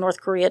brought to North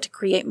Korea to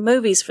create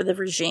movies for the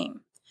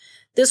regime.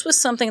 This was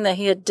something that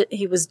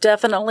he was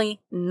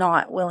definitely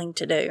not willing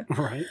to do.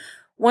 Right.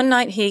 One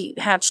night he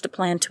hatched a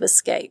plan to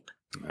escape.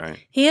 Right.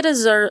 He had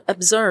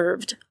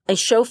observed a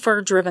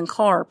chauffeur-driven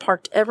car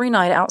parked every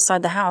night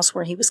outside the house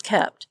where he was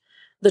kept.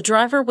 The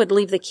driver would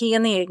leave the key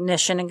in the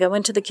ignition and go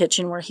into the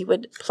kitchen where he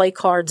would play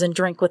cards and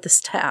drink with the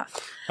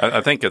staff. I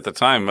think at the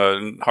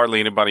time, hardly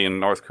anybody in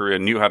North Korea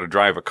knew how to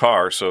drive a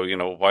car. So,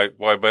 why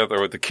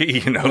bother with the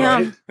key,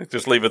 Yeah.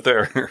 Just leave it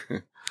there.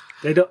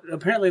 They don't.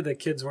 Apparently, the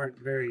kids weren't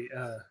very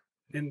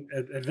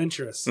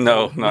adventurous.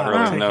 No, not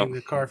really, Taking no.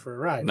 the car for a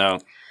ride. No.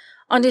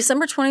 On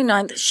December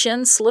 29th,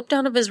 Shin slipped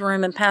out of his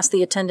room and past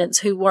the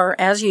attendants who were,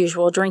 as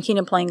usual, drinking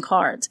and playing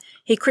cards.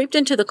 He creeped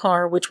into the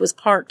car, which was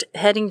parked,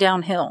 heading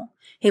downhill.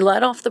 He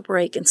let off the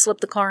brake and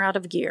slipped the car out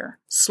of gear.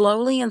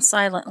 Slowly and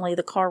silently,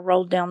 the car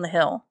rolled down the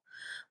hill.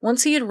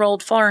 Once he had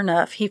rolled far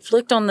enough, he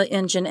flicked on the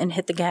engine and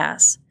hit the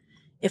gas.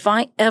 If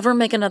I ever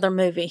make another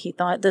movie, he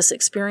thought, this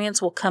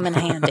experience will come in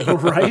handy.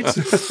 Right?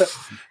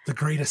 The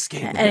Great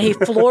Escape. And he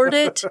floored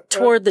it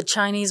toward the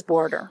Chinese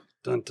border.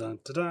 Dun, dun,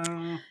 dun,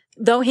 dun.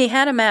 Though he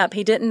had a map,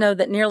 he didn't know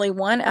that nearly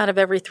 1 out of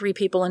every 3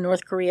 people in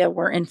North Korea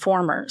were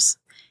informers.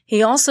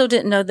 He also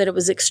didn't know that it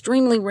was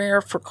extremely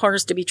rare for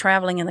cars to be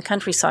traveling in the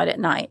countryside at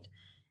night.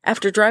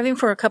 After driving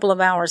for a couple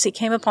of hours, he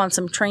came upon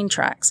some train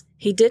tracks.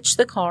 He ditched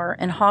the car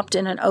and hopped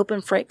in an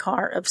open freight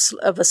car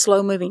of a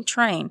slow-moving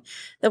train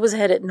that was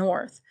headed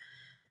north.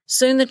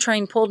 Soon the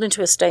train pulled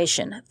into a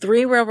station.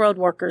 3 railroad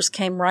workers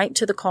came right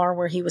to the car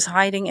where he was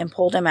hiding and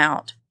pulled him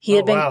out. He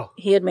had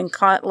been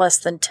caught less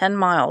than 10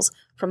 miles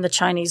from the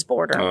Chinese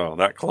border. Oh,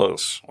 that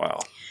close.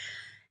 Wow.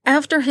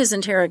 After his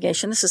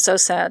interrogation, this is so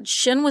sad,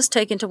 Shin was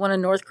taken to one of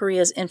North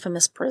Korea's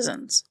infamous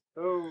prisons.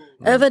 Oh.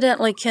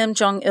 Evidently, Kim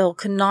Jong-il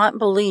could not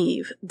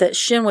believe that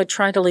Shin would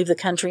try to leave the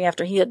country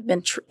after he had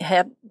been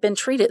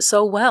treated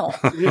so well.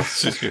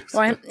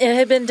 Right?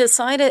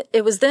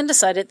 It was then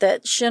decided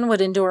that Shin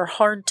would endure a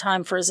hard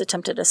time for his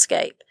attempted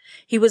escape.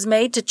 He was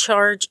made to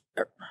change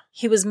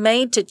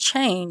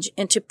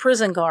into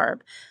prison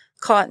garb,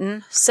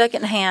 cotton,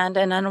 second-hand,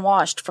 and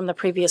unwashed from the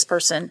previous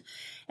person,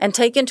 and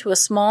taken to a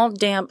small,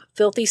 damp,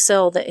 filthy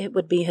cell that it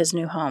would be his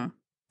new home.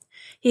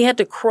 He had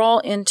to crawl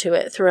into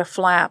it through a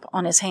flap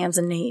on his hands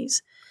and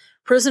knees.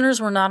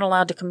 Prisoners were not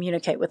allowed to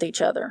communicate with each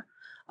other.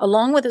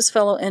 Along with his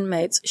fellow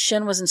inmates,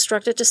 Shin was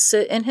instructed to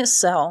sit in his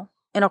cell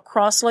in a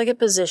cross-legged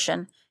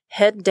position,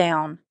 head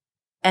down,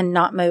 and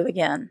not move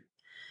again.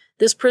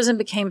 This prison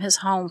became his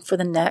home for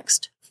the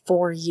next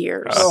 4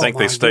 years. I think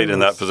they stayed in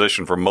that goodness.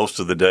 position for most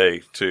of the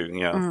day, too.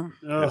 Yeah,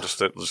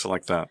 just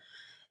like that.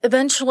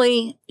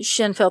 Eventually,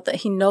 Shin felt that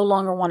he no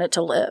longer wanted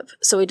to live,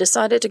 so he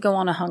decided to go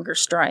on a hunger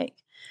strike.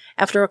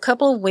 After a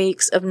couple of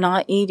weeks of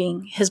not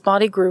eating, his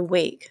body grew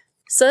weak.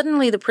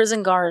 Suddenly, the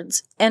prison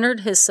guards entered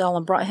his cell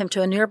and brought him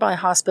to a nearby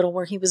hospital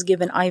where he was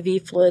given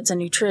IV fluids and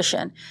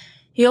nutrition.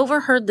 He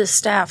overheard the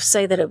staff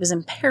say that it was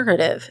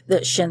imperative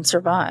that Shin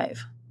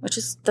survive,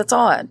 that's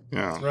odd.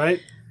 Yeah. Right?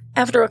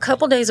 After a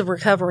couple days of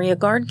recovery, a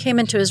guard came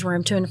into his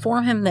room to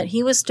inform him that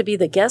he was to be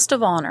the guest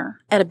of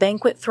honor at a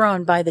banquet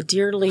thrown by the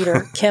dear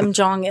leader, Kim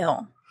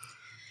Jong-il.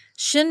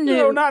 Shin knew...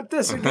 No, not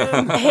this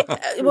again.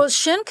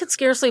 Shin could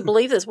scarcely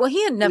believe this. Well,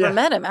 he had never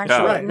met him,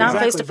 actually, Right, not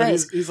exactly. face to But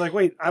face. He's like,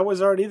 wait, I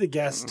was already the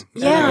guest.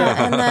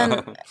 Yeah, and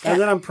then... And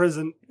then I'm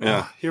prison.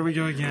 Yeah. Here we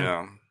go again.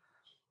 Yeah.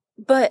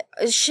 But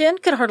Shin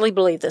could hardly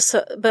believe this.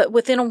 But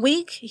within a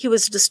week, he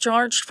was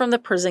discharged from the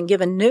prison,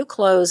 given new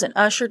clothes, and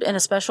ushered in a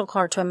special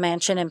car to a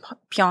mansion in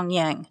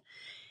Pyongyang.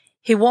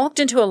 He walked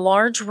into a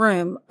large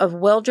room of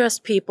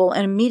well-dressed people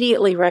and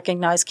immediately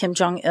recognized Kim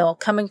Jong-il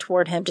coming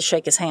toward him to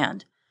shake his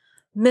hand.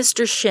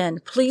 Mr.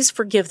 Shin, please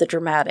forgive the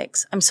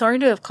dramatics. I'm sorry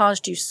to have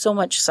caused you so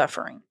much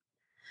suffering.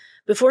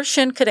 Before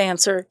Shin could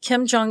answer,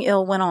 Kim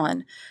Jong-il went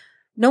on.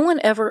 No one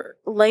ever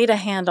laid a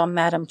hand on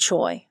Madame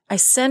Choi. I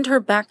send her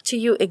back to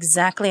you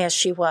exactly as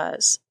she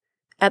was.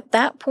 At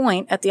that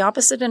point, at the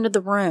opposite end of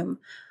the room,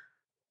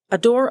 a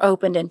door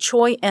opened and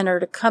Choi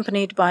entered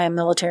accompanied by a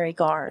military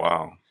guard.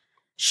 Wow.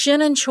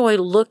 Shin and Choi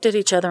looked at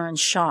each other in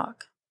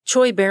shock.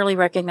 Choi barely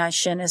recognized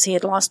Shin as he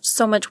had lost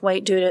so much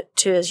weight due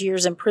to his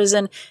years in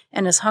prison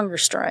and his hunger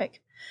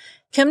strike.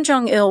 Kim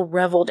Jong-il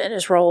reveled in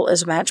his role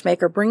as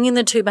matchmaker, bringing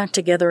the two back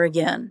together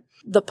again.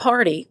 The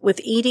party, with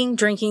eating,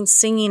 drinking,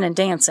 singing, and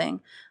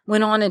dancing,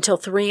 went on until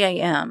 3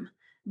 a.m.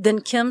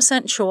 Then Kim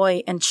sent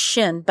Choi and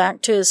Shin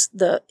back to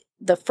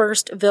the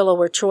first villa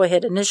where Choi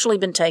had initially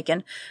been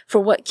taken for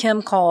what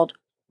Kim called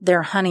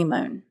their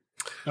honeymoon.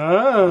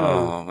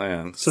 Oh,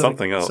 man. So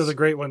Something else. So the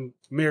great one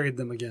married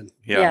them again.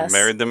 Yeah, Yes.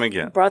 married them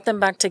again. Brought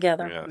them back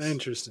together. Yes.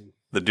 Interesting.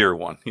 The dear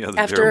one. Yeah,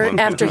 the dear one.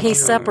 After he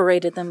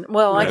separated them.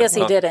 Well, I guess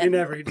he He didn't.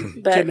 never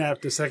But-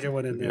 kidnapped the second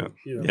one and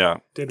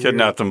then, did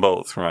Kidnapped them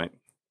both, right.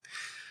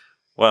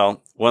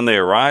 Well, when they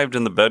arrived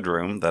in the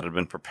bedroom that had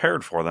been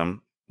prepared for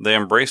them, they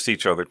embraced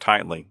each other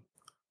tightly.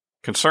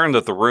 Concerned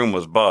that the room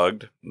was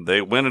bugged,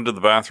 they went into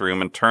the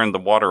bathroom and turned the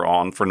water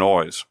on for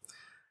noise.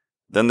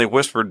 Then they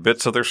whispered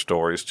bits of their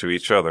stories to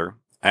each other,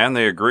 and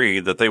they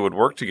agreed that they would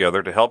work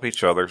together to help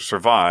each other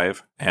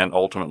survive and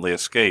ultimately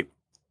escape.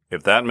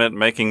 If that meant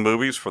making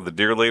movies for the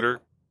dear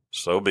leader,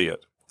 so be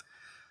it.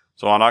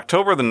 So on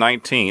October the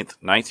 19th,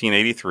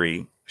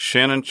 1983,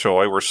 Shin and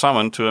Choi were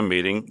summoned to a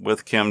meeting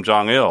with Kim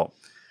Jong-il.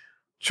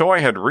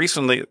 Choi had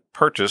recently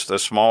purchased a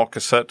small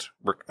cassette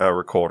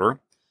recorder,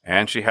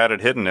 and she had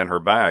it hidden in her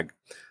bag.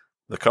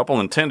 The couple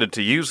intended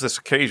to use this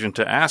occasion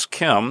to ask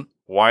Kim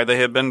why they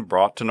had been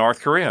brought to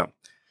North Korea.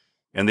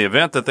 In the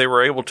event that they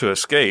were able to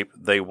escape,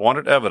 they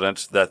wanted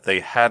evidence that they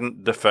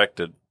hadn't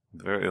defected.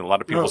 A lot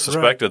of people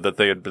suspected that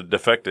they had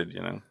defected,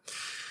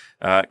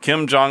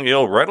 Kim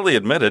Jong-il readily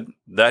admitted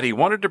that he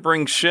wanted to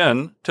bring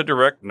Shin to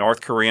direct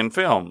North Korean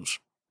films.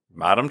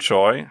 Madame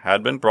Choi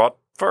had been brought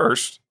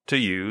first to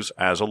use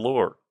as a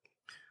lure.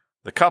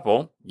 The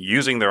couple,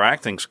 using their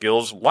acting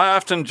skills,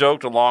 laughed and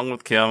joked along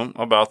with Kim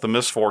about the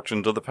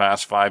misfortunes of the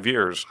past 5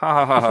 years.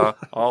 Ha ha ha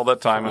ha. All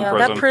that time in prison.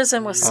 That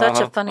prison was such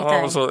a funny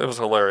thing. It was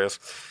hilarious.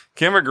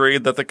 Kim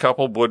agreed that the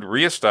couple would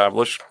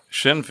reestablish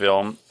Shin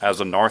Film as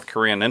a North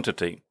Korean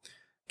entity.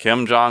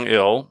 Kim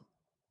Jong-il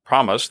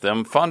promised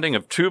them funding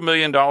of $2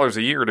 million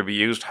a year to be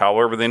used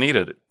however they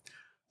needed it.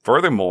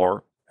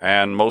 Furthermore,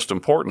 and most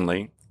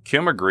importantly,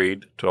 Kim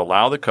agreed to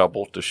allow the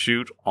couple to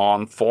shoot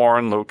on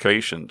foreign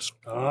locations.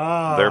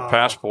 Their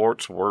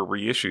passports were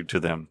reissued to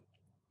them.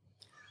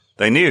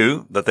 They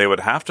knew that they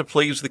would have to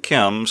please the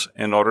Kims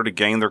in order to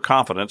gain their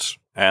confidence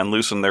and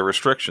loosen their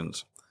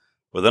restrictions.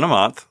 Within a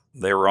month,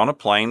 they were on a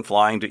plane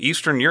flying to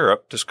Eastern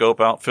Europe to scope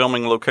out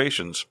filming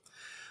locations.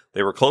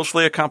 They were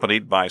closely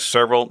accompanied by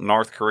several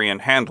North Korean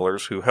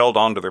handlers who held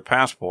on to their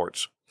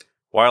passports.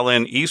 While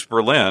in East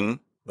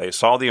Berlin, they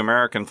saw the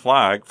American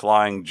flag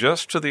flying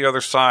just to the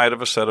other side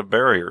of a set of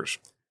barriers.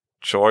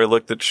 Choi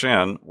looked at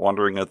Shin,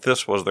 wondering if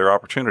this was their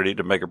opportunity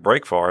to make a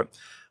break for it,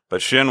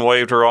 but Shin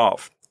waved her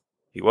off.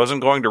 He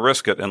wasn't going to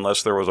risk it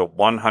unless there was a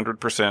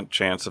 100%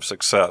 chance of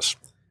success.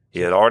 He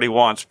had already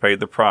once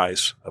paid the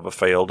price of a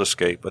failed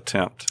escape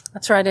attempt.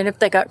 That's right. And if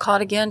they got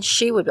caught again,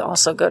 she would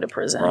also go to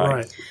prison.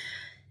 Right.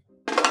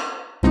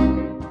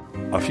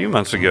 A few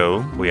months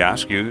ago, we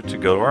asked you to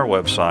go to our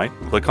website,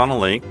 click on a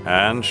link,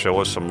 and show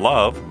us some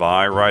love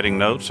by writing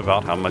notes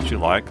about how much you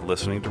like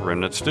listening to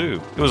Remnant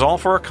Stew. It was all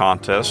for a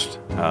contest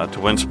to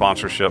win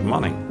sponsorship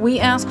money.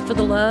 We asked for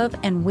the love,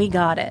 and we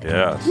got it.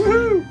 Yes.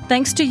 Woo-hoo!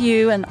 Thanks to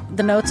you and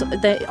the notes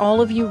that all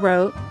of you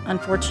wrote.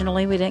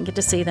 Unfortunately, we didn't get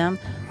to see them.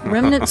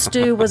 Remnant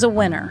Stew was a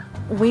winner.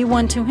 We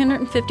won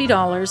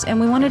 $250, and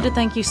we wanted to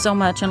thank you so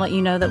much and let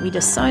you know that we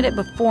decided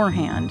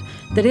beforehand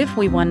that if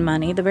we won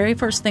money, the very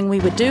first thing we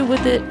would do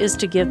with it is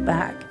to give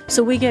back.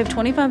 So we gave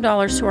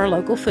 $25 to our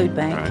local food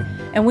bank, Right.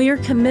 and we are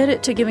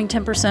committed to giving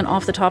 10%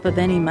 off the top of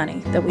any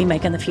money that we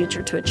make in the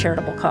future to a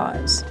charitable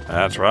cause.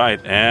 That's right.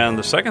 And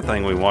the second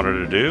thing we wanted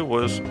to do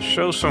was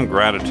show some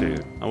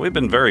gratitude. Now, we've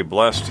been very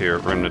blessed here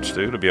at Remnant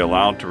Stew to be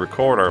allowed to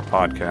record our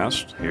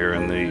podcast here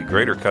in the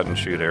greater Cut and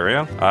Shoot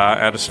area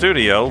at a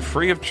studio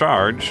free of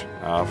charge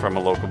from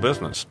a local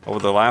business. Over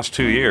the last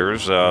 2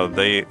 years,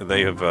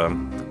 they have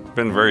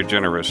been very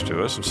generous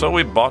to us, and so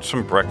we bought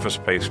some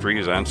breakfast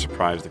pastries and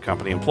surprised the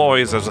company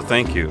employees as a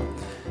thank you.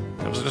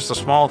 It was just a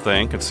small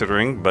thing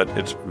considering, but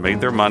it's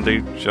made their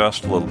Monday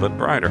just a little bit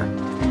brighter.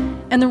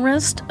 And the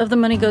rest of the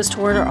money goes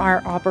toward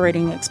our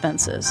operating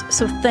expenses.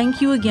 So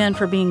thank you again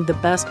for being the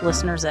best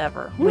listeners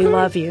ever. We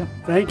love you.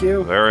 Thank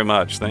you. Very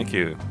much. Thank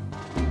you.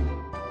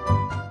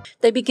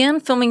 They began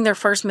filming their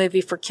first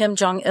movie for Kim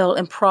Jong-il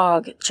in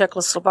Prague,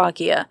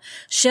 Czechoslovakia.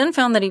 Shin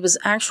found that he was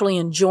actually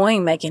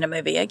enjoying making a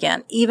movie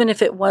again, even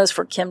if it was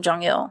for Kim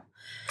Jong-il.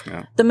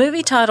 Yeah. The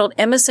movie, titled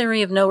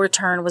Emissary of No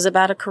Return, was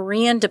about a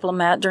Korean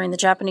diplomat during the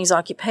Japanese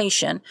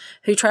occupation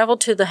who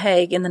traveled to The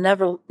Hague in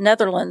the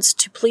Netherlands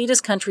to plead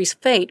his country's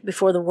fate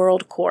before the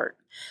World Court.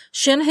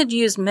 Shin had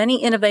used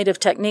many innovative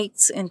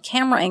techniques and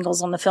camera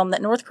angles on the film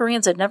that North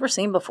Koreans had never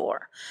seen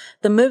before.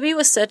 The movie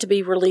was set to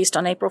be released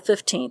on April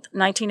 15th,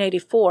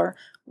 1984,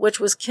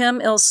 which was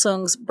Kim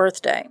Il-sung's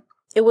birthday.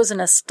 It was an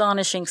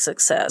astonishing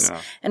success,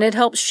 and it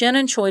helped Shin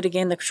and Choi to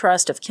gain the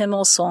trust of Kim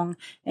Il-sung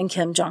and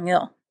Kim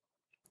Jong-il.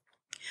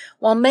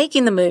 While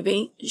making the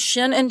movie,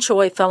 Shin and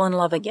Choi fell in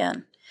love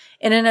again.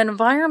 In an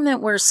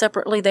environment where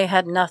separately they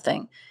had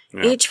nothing,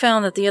 each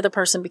found that the other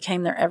person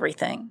became their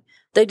everything.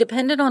 They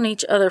depended on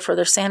each other for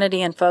their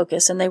sanity and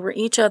focus, and they were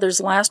each other's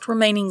last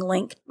remaining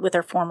link with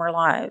their former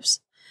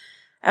lives.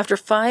 After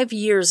 5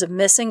 years of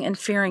missing and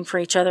fearing for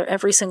each other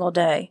every single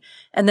day,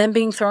 and then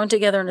being thrown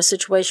together in a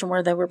situation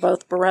where they were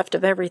both bereft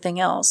of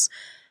everything else,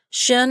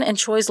 Shin and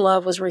Choi's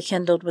love was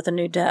rekindled with a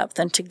new depth,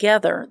 and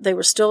together they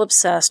were still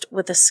obsessed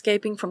with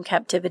escaping from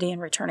captivity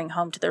and returning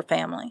home to their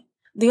family.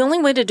 The only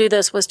way to do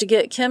this was to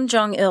get Kim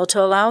Jong-il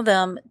to allow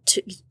them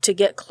to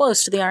get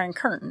close to the Iron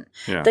Curtain.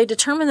 Yeah. They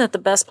determined that the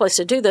best place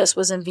to do this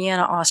was in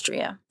Vienna,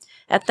 Austria.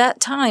 At that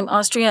time,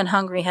 Austria and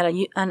Hungary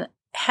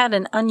had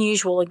an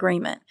unusual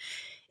agreement.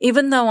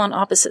 Even though on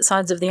opposite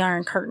sides of the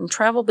Iron Curtain,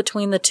 travel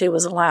between the two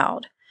was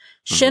allowed.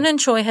 Shin and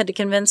Choi had to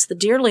convince the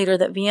dear leader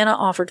that Vienna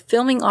offered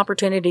filming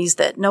opportunities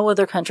that no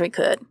other country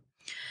could.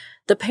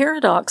 The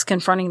paradox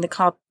confronting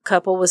the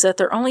couple was that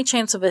their only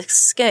chance of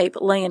escape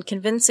lay in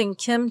convincing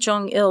Kim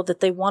Jong-il that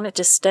they wanted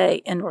to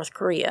stay in North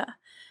Korea.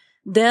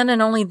 Then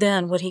and only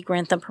then would he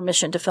grant them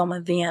permission to film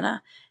in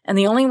Vienna, and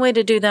the only way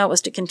to do that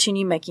was to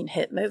continue making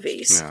hit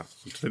movies. Yeah,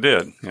 they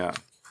did. Yeah.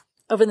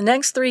 Over the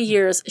next 3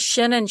 years,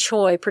 Shin and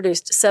Choi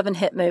produced 7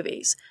 hit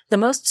movies. The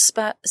most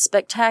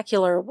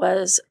spectacular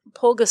was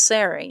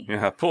Pulgasari.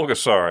 Yeah,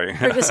 Pulgasari.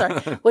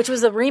 Pulgasari, which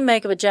was a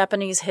remake of a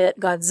Japanese hit,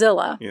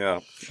 Godzilla. Yeah.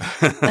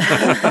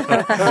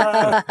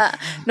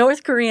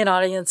 North Korean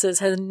audiences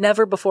had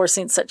never before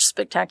seen such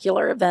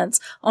spectacular events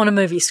on a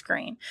movie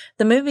screen.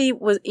 The movie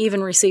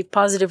even received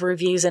positive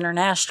reviews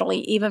internationally,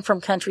 even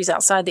from countries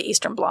outside the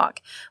Eastern Bloc.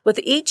 With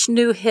each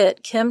new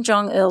hit, Kim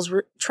Jong-il's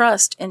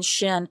trust in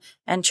Shin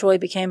and Choi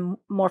became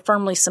more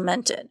firmly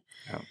cemented.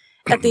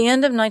 At the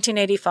end of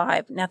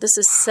 1985, now this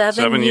is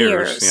 7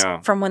 years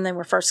from when they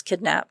were first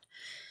kidnapped,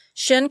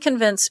 Shin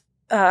convinced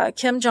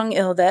Kim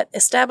Jong-il that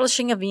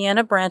establishing a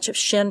Vienna branch of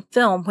Shin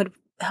Film would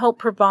help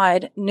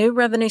provide new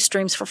revenue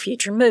streams for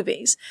future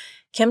movies.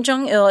 Kim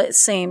Jong-il, it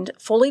seemed,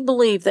 fully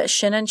believed that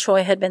Shin and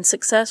Choi had been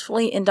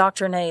successfully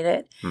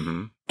indoctrinated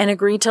and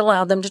agreed to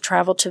allow them to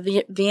travel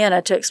to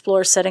Vienna to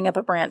explore setting up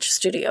a branch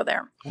studio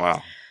there.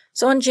 Wow.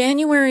 So on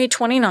January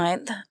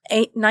 29th,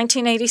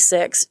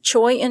 1986,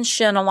 Choi and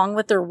Shin, along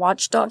with their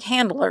watchdog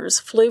handlers,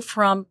 flew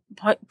from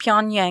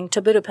Pyongyang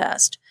to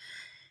Budapest.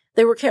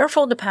 They were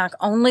careful to pack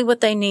only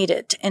what they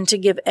needed and to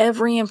give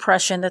every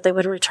impression that they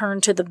would return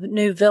to the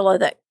new villa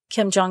that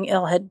Kim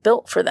Jong-il had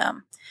built for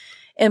them.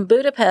 In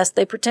Budapest,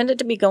 they pretended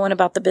to be going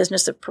about the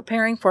business of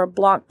preparing for a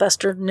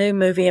blockbuster new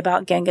movie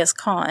about Genghis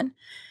Khan.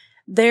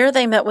 There,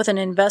 they met with an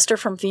investor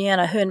from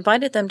Vienna who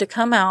invited them to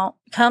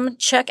come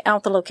check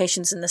out the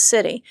locations in the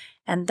city,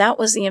 and that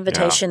was the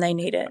invitation they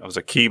needed. That was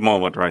a key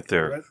moment right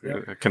there,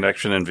 a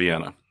connection in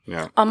Vienna.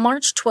 Yeah. On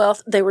March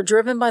 12th, they were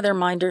driven by their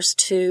minders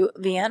to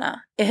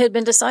Vienna. It had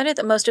been decided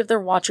that most of their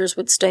watchers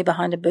would stay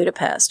behind in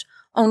Budapest.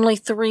 Only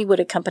 3 would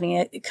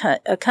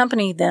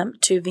accompany them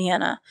to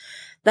Vienna.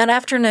 That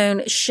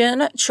afternoon,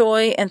 Shin,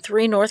 Choi, and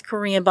 3 North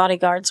Korean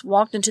bodyguards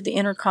walked into the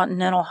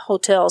Intercontinental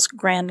Hotel's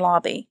grand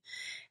lobby.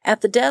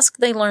 At the desk,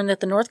 they learned that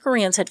the North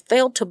Koreans had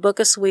failed to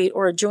book a suite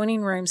or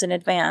adjoining rooms in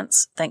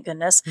advance, thank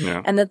goodness,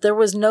 and that there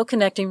was no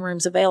connecting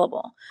rooms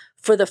available.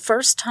 For the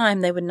first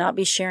time, they would not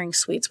be sharing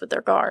suites with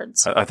their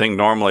guards. I think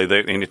normally,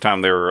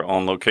 anytime they were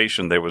on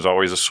location, there was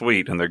always a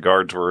suite, and their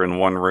guards were in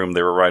one room,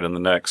 they were right in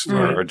the next,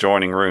 or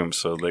adjoining rooms,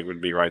 so they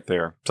would be right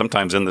there,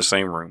 sometimes in the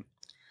same room.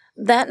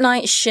 That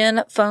night,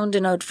 Shin phoned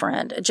an old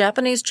friend, a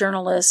Japanese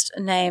journalist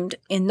named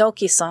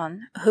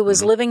Inoki-san, who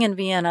was living in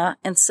Vienna,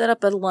 and set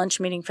up a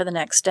lunch meeting for the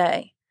next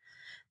day.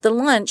 The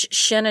lunch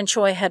Shin and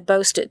Choi had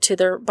boasted to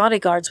their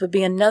bodyguards would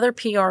be another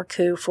PR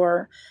coup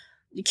for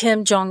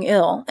Kim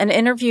Jong-il, an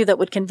interview that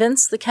would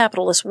convince the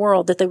capitalist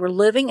world that they were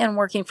living and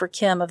working for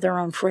Kim of their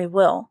own free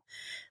will.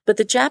 But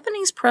the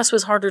Japanese press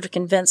was harder to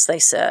convince, they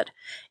said,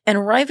 and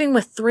arriving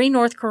with 3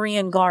 North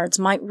Korean guards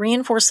might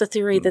reinforce the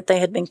theory that they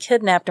had been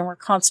kidnapped and were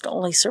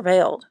constantly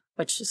surveilled,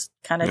 which is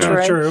kind of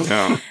true.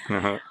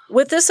 Yeah.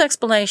 With this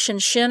explanation,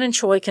 Shin and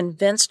Choi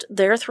convinced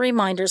their 3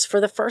 minders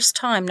for the first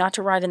time not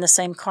to ride in the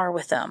same car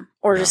with them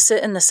or to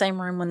sit in the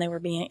same room when they were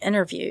being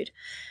interviewed.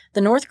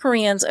 The North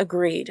Koreans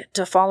agreed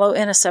to follow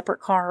in a separate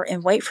car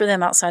and wait for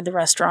them outside the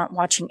restaurant,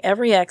 watching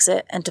every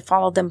exit, and to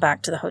follow them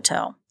back to the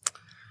hotel.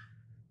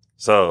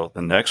 So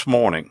the next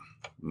morning,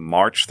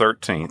 March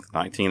 13th,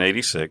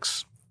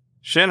 1986,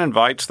 Shin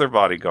invites their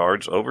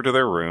bodyguards over to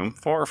their room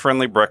for a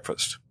friendly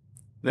breakfast.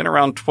 Then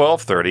around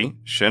 12:30,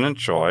 Shin and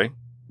Choi,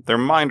 their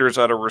minders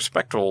at a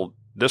respectable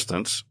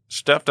distance,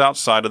 stepped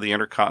outside of the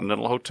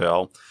Intercontinental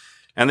Hotel,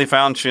 and they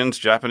found Shin's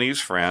Japanese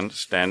friend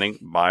standing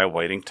by a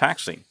waiting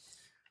taxi.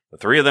 The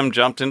 3 of them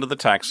jumped into the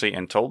taxi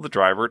and told the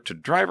driver to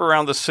drive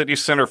around the city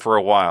center for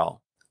a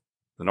while.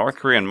 The North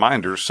Korean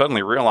minders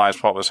suddenly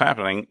realized what was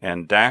happening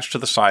and dashed to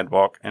the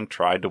sidewalk and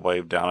tried to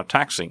wave down a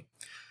taxi.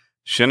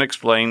 Shin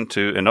explained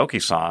to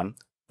Inoki-san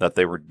that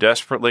they were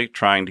desperately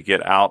trying to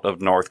get out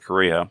of North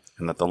Korea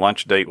and that the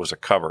lunch date was a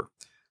cover.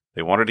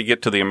 They wanted to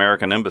get to the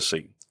American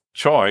embassy.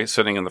 Choi,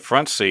 sitting in the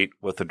front seat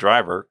with the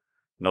driver,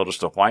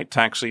 noticed a white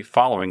taxi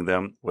following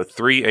them with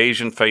 3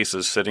 Asian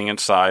faces sitting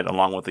inside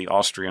along with the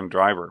Austrian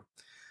driver.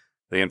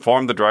 They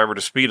informed the driver to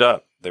speed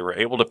up. They were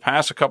able to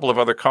pass a couple of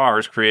other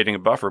cars, creating a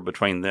buffer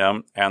between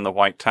them and the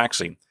white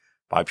taxi.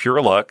 By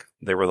pure luck,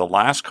 they were the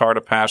last car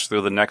to pass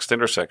through the next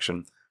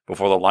intersection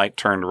before the light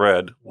turned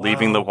red,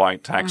 leaving the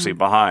white taxi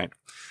behind.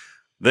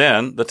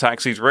 Then the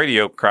taxi's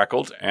radio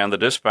crackled, and the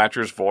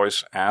dispatcher's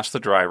voice asked the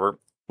driver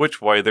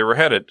which way they were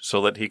headed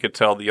so that he could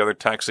tell the other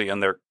taxi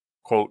and their,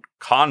 quote,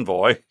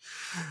 convoy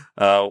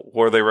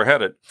where they were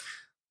headed.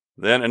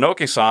 Then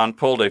Inoki-san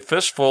pulled a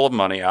fistful of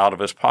money out of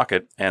his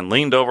pocket and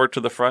leaned over to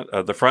the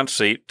front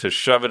seat to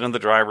shove it in the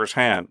driver's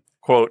hand.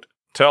 Quote,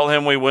 "Tell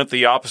him we went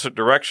the opposite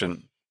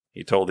direction,"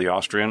 he told the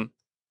Austrian.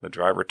 The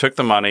driver took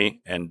the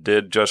money and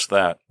did just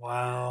that.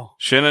 Wow.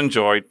 Shin and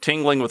Choi,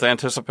 tingling with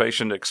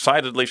anticipation,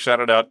 excitedly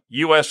shouted out,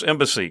 "U.S.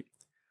 Embassy."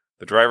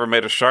 The driver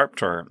made a sharp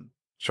turn.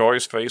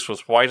 Choi's face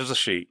was white as a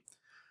sheet.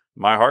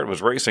 My heart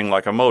was racing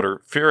like a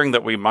motor, fearing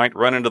that we might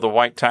run into the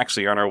white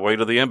taxi on our way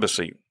to the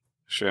embassy.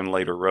 Shin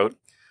later wrote,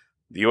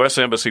 "The U.S.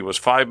 Embassy was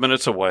 5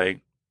 minutes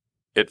away.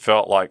 It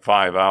felt like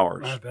 5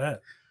 hours." I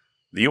bet.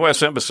 The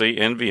U.S. Embassy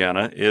in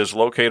Vienna is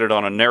located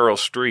on a narrow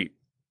street.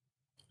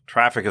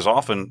 Traffic is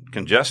often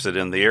congested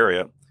in the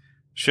area.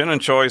 Shin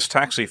and Choi's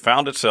taxi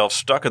found itself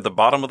stuck at the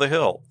bottom of the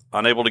hill,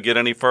 unable to get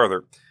any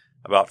further,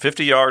 about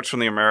 50 yards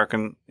from the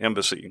American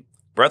embassy.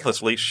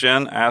 Breathlessly,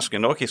 Shin asked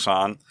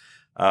Inoki-san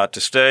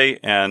to stay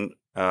and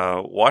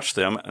watch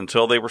them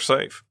until they were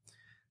safe.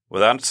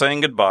 Without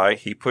saying goodbye,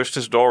 he pushed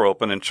his door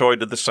open, and Choi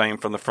did the same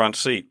from the front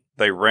seat.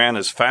 They ran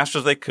as fast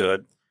as they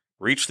could,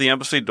 reached the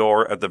embassy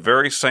door at the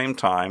very same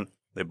time.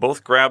 They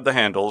both grabbed the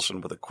handles,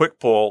 and with a quick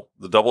pull,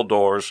 the double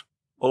doors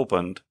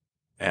opened,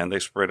 and they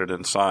sprinted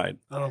inside.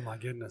 Oh, my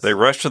goodness. They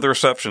rushed to the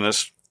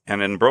receptionist,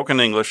 and in broken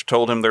English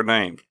told him their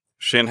names.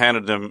 Shin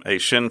handed him a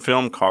Shin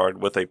film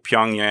card with a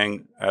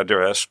Pyongyang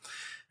address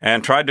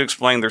and tried to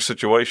explain their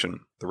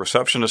situation. The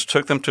receptionist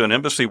took them to an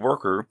embassy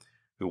worker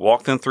who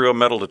walked them through a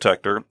metal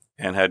detector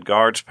and had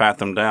guards pat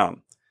them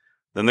down.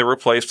 Then they were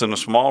placed in a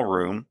small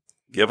room,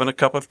 given a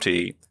cup of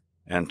tea,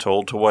 and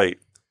told to wait.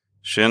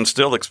 Shin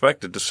still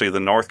expected to see the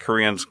North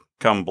Koreans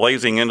come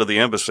blazing into the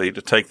embassy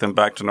to take them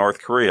back to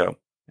North Korea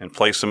and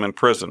place them in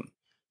prison.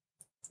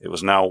 It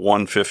was now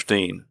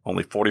 1:15.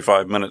 Only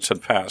 45 minutes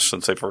had passed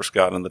since they first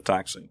got in the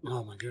taxi.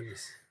 Oh, my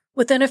goodness.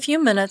 Within a few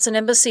minutes, an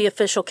embassy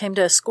official came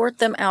to escort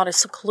them out a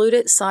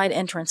secluded side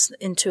entrance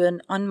into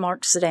an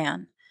unmarked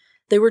sedan.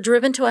 They were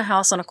driven to a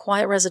house on a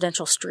quiet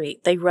residential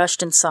street. They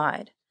rushed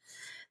inside.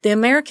 The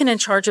American in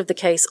charge of the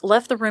case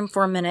left the room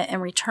for a minute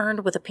and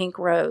returned with a pink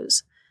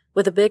rose.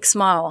 With a big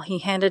smile, he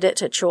handed it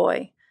to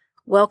Choi.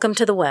 "Welcome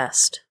to the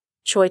West."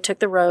 Choi took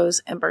the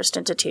rose and burst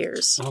into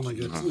tears. Oh, my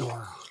goodness.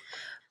 Wow.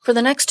 For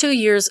the next 2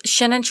 years,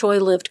 Shin and Choi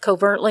lived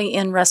covertly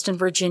in Reston,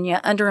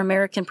 Virginia, under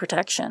American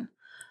protection.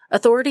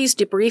 Authorities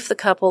debriefed the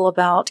couple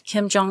about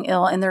Kim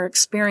Jong-il and their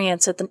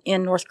experience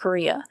in North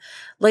Korea.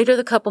 Later,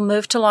 the couple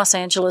moved to Los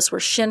Angeles, where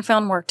Shin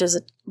found work as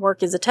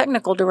a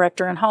technical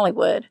director in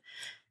Hollywood.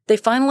 They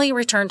finally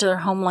returned to their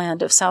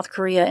homeland of South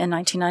Korea in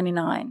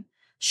 1999.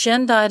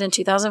 Shin died in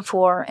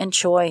 2004 and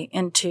Choi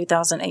in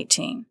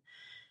 2018.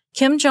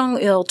 Kim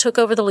Jong-il took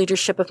over the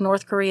leadership of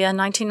North Korea in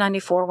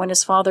 1994 when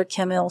his father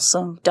Kim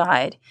Il-sung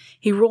died.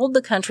 He ruled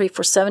the country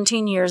for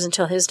 17 years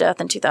until his death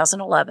in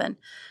 2011.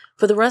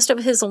 For the rest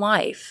of his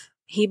life,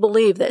 he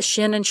believed that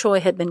Shin and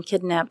Choi had been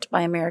kidnapped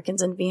by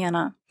Americans in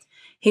Vienna.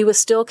 He was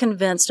still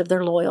convinced of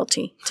their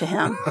loyalty to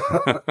him.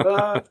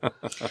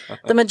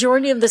 The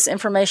majority of this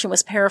information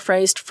was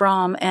paraphrased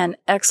from an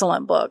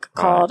excellent book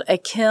called A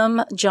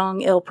Kim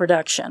Jong-il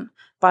Production,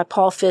 by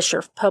Paul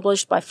Fisher,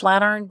 published by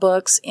Flatiron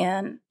Books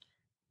in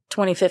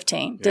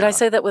 2015. Did I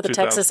say that with a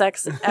Texas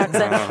accent?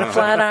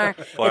 Flatiron.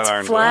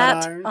 It's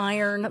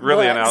Flatiron.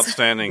 Really Books. an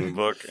outstanding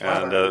book,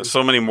 and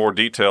so many more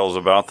details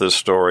about this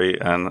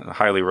story. And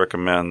highly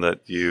recommend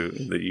that you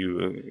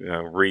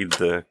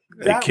read a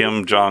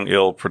Kim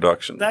Jong-il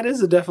production. That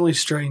is a definitely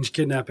strange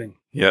kidnapping.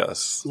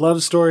 Yes,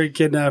 Love story,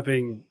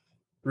 kidnapping,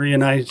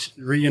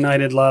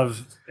 reunited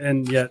love,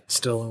 and yet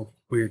still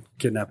weird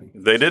kidnapping.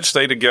 they did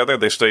stay together.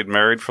 They stayed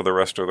married for the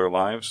rest of their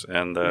lives,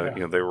 and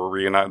they were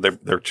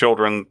reunited. Their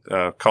children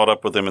caught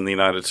up with them in the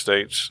United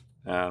States,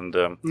 and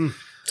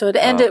So it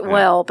ended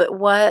well, but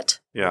what?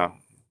 yeah,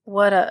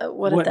 What a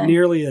thing.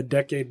 Nearly a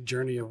decade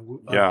journey of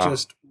Yeah.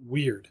 just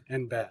weird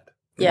and bad.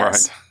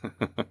 Yes.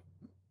 right.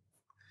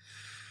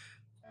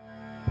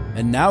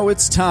 And now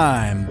it's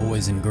time,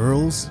 boys and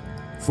girls,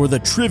 for the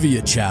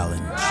Trivia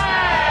Challenge.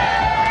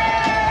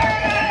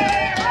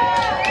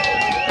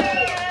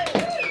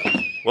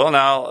 Well,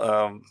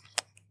 now,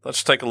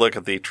 let's take a look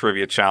at the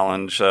Trivia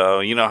Challenge.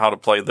 You know how to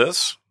play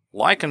this.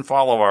 Like and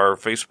follow our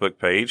Facebook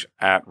page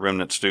at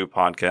Remnant Stew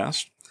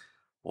Podcast.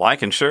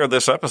 Like and share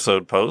this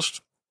episode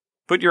post.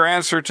 Put your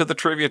answer to the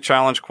Trivia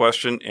Challenge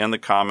question in the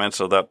comments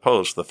of that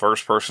post. The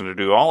first person to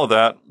do all of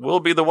that will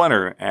be the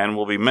winner and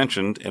will be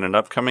mentioned in an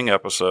upcoming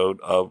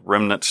episode of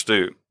Remnant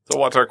Stew. So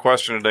what's our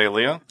question today,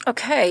 Leah?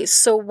 Okay,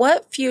 so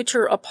what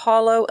future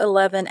Apollo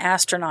 11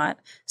 astronaut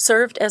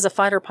served as a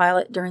fighter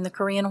pilot during the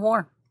Korean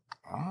War?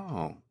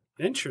 Oh,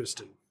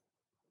 Interesting.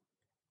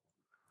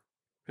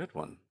 good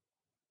one.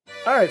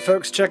 All right,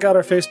 folks, check out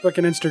our Facebook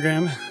and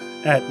Instagram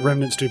at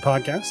Remnant Stew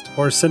Podcast,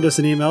 or send us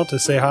an email to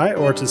say hi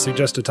or to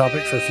suggest a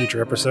topic for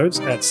future episodes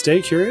at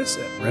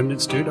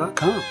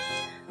staycurious@remnantstew.com.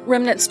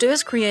 Remnant Stew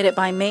is created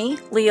by me,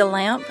 Leah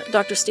Lamp.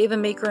 Dr.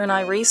 Stephen Meeker and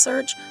I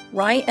research,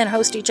 write, and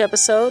host each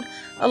episode,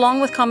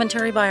 along with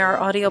commentary by our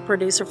audio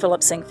producer,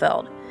 Philip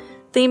Sinkfeld.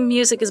 Theme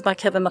music is by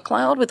Kevin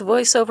MacLeod, with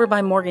voiceover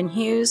by Morgan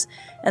Hughes,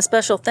 and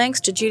special thanks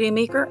to Judy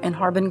Meeker and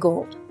Harbin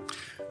Gould.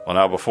 Well,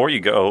 now, before you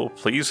go,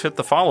 please hit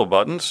the follow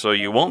button so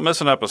you won't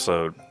miss an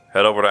episode.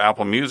 Head over to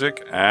Apple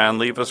Music and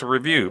leave us a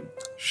review.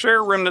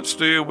 Share Remnant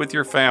Stew with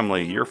your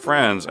family, your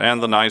friends,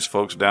 and the nice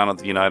folks down at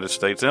the United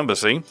States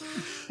Embassy.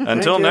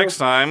 Until next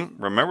time,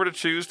 remember to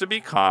choose to be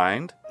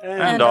kind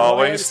and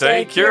always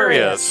stay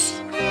curious.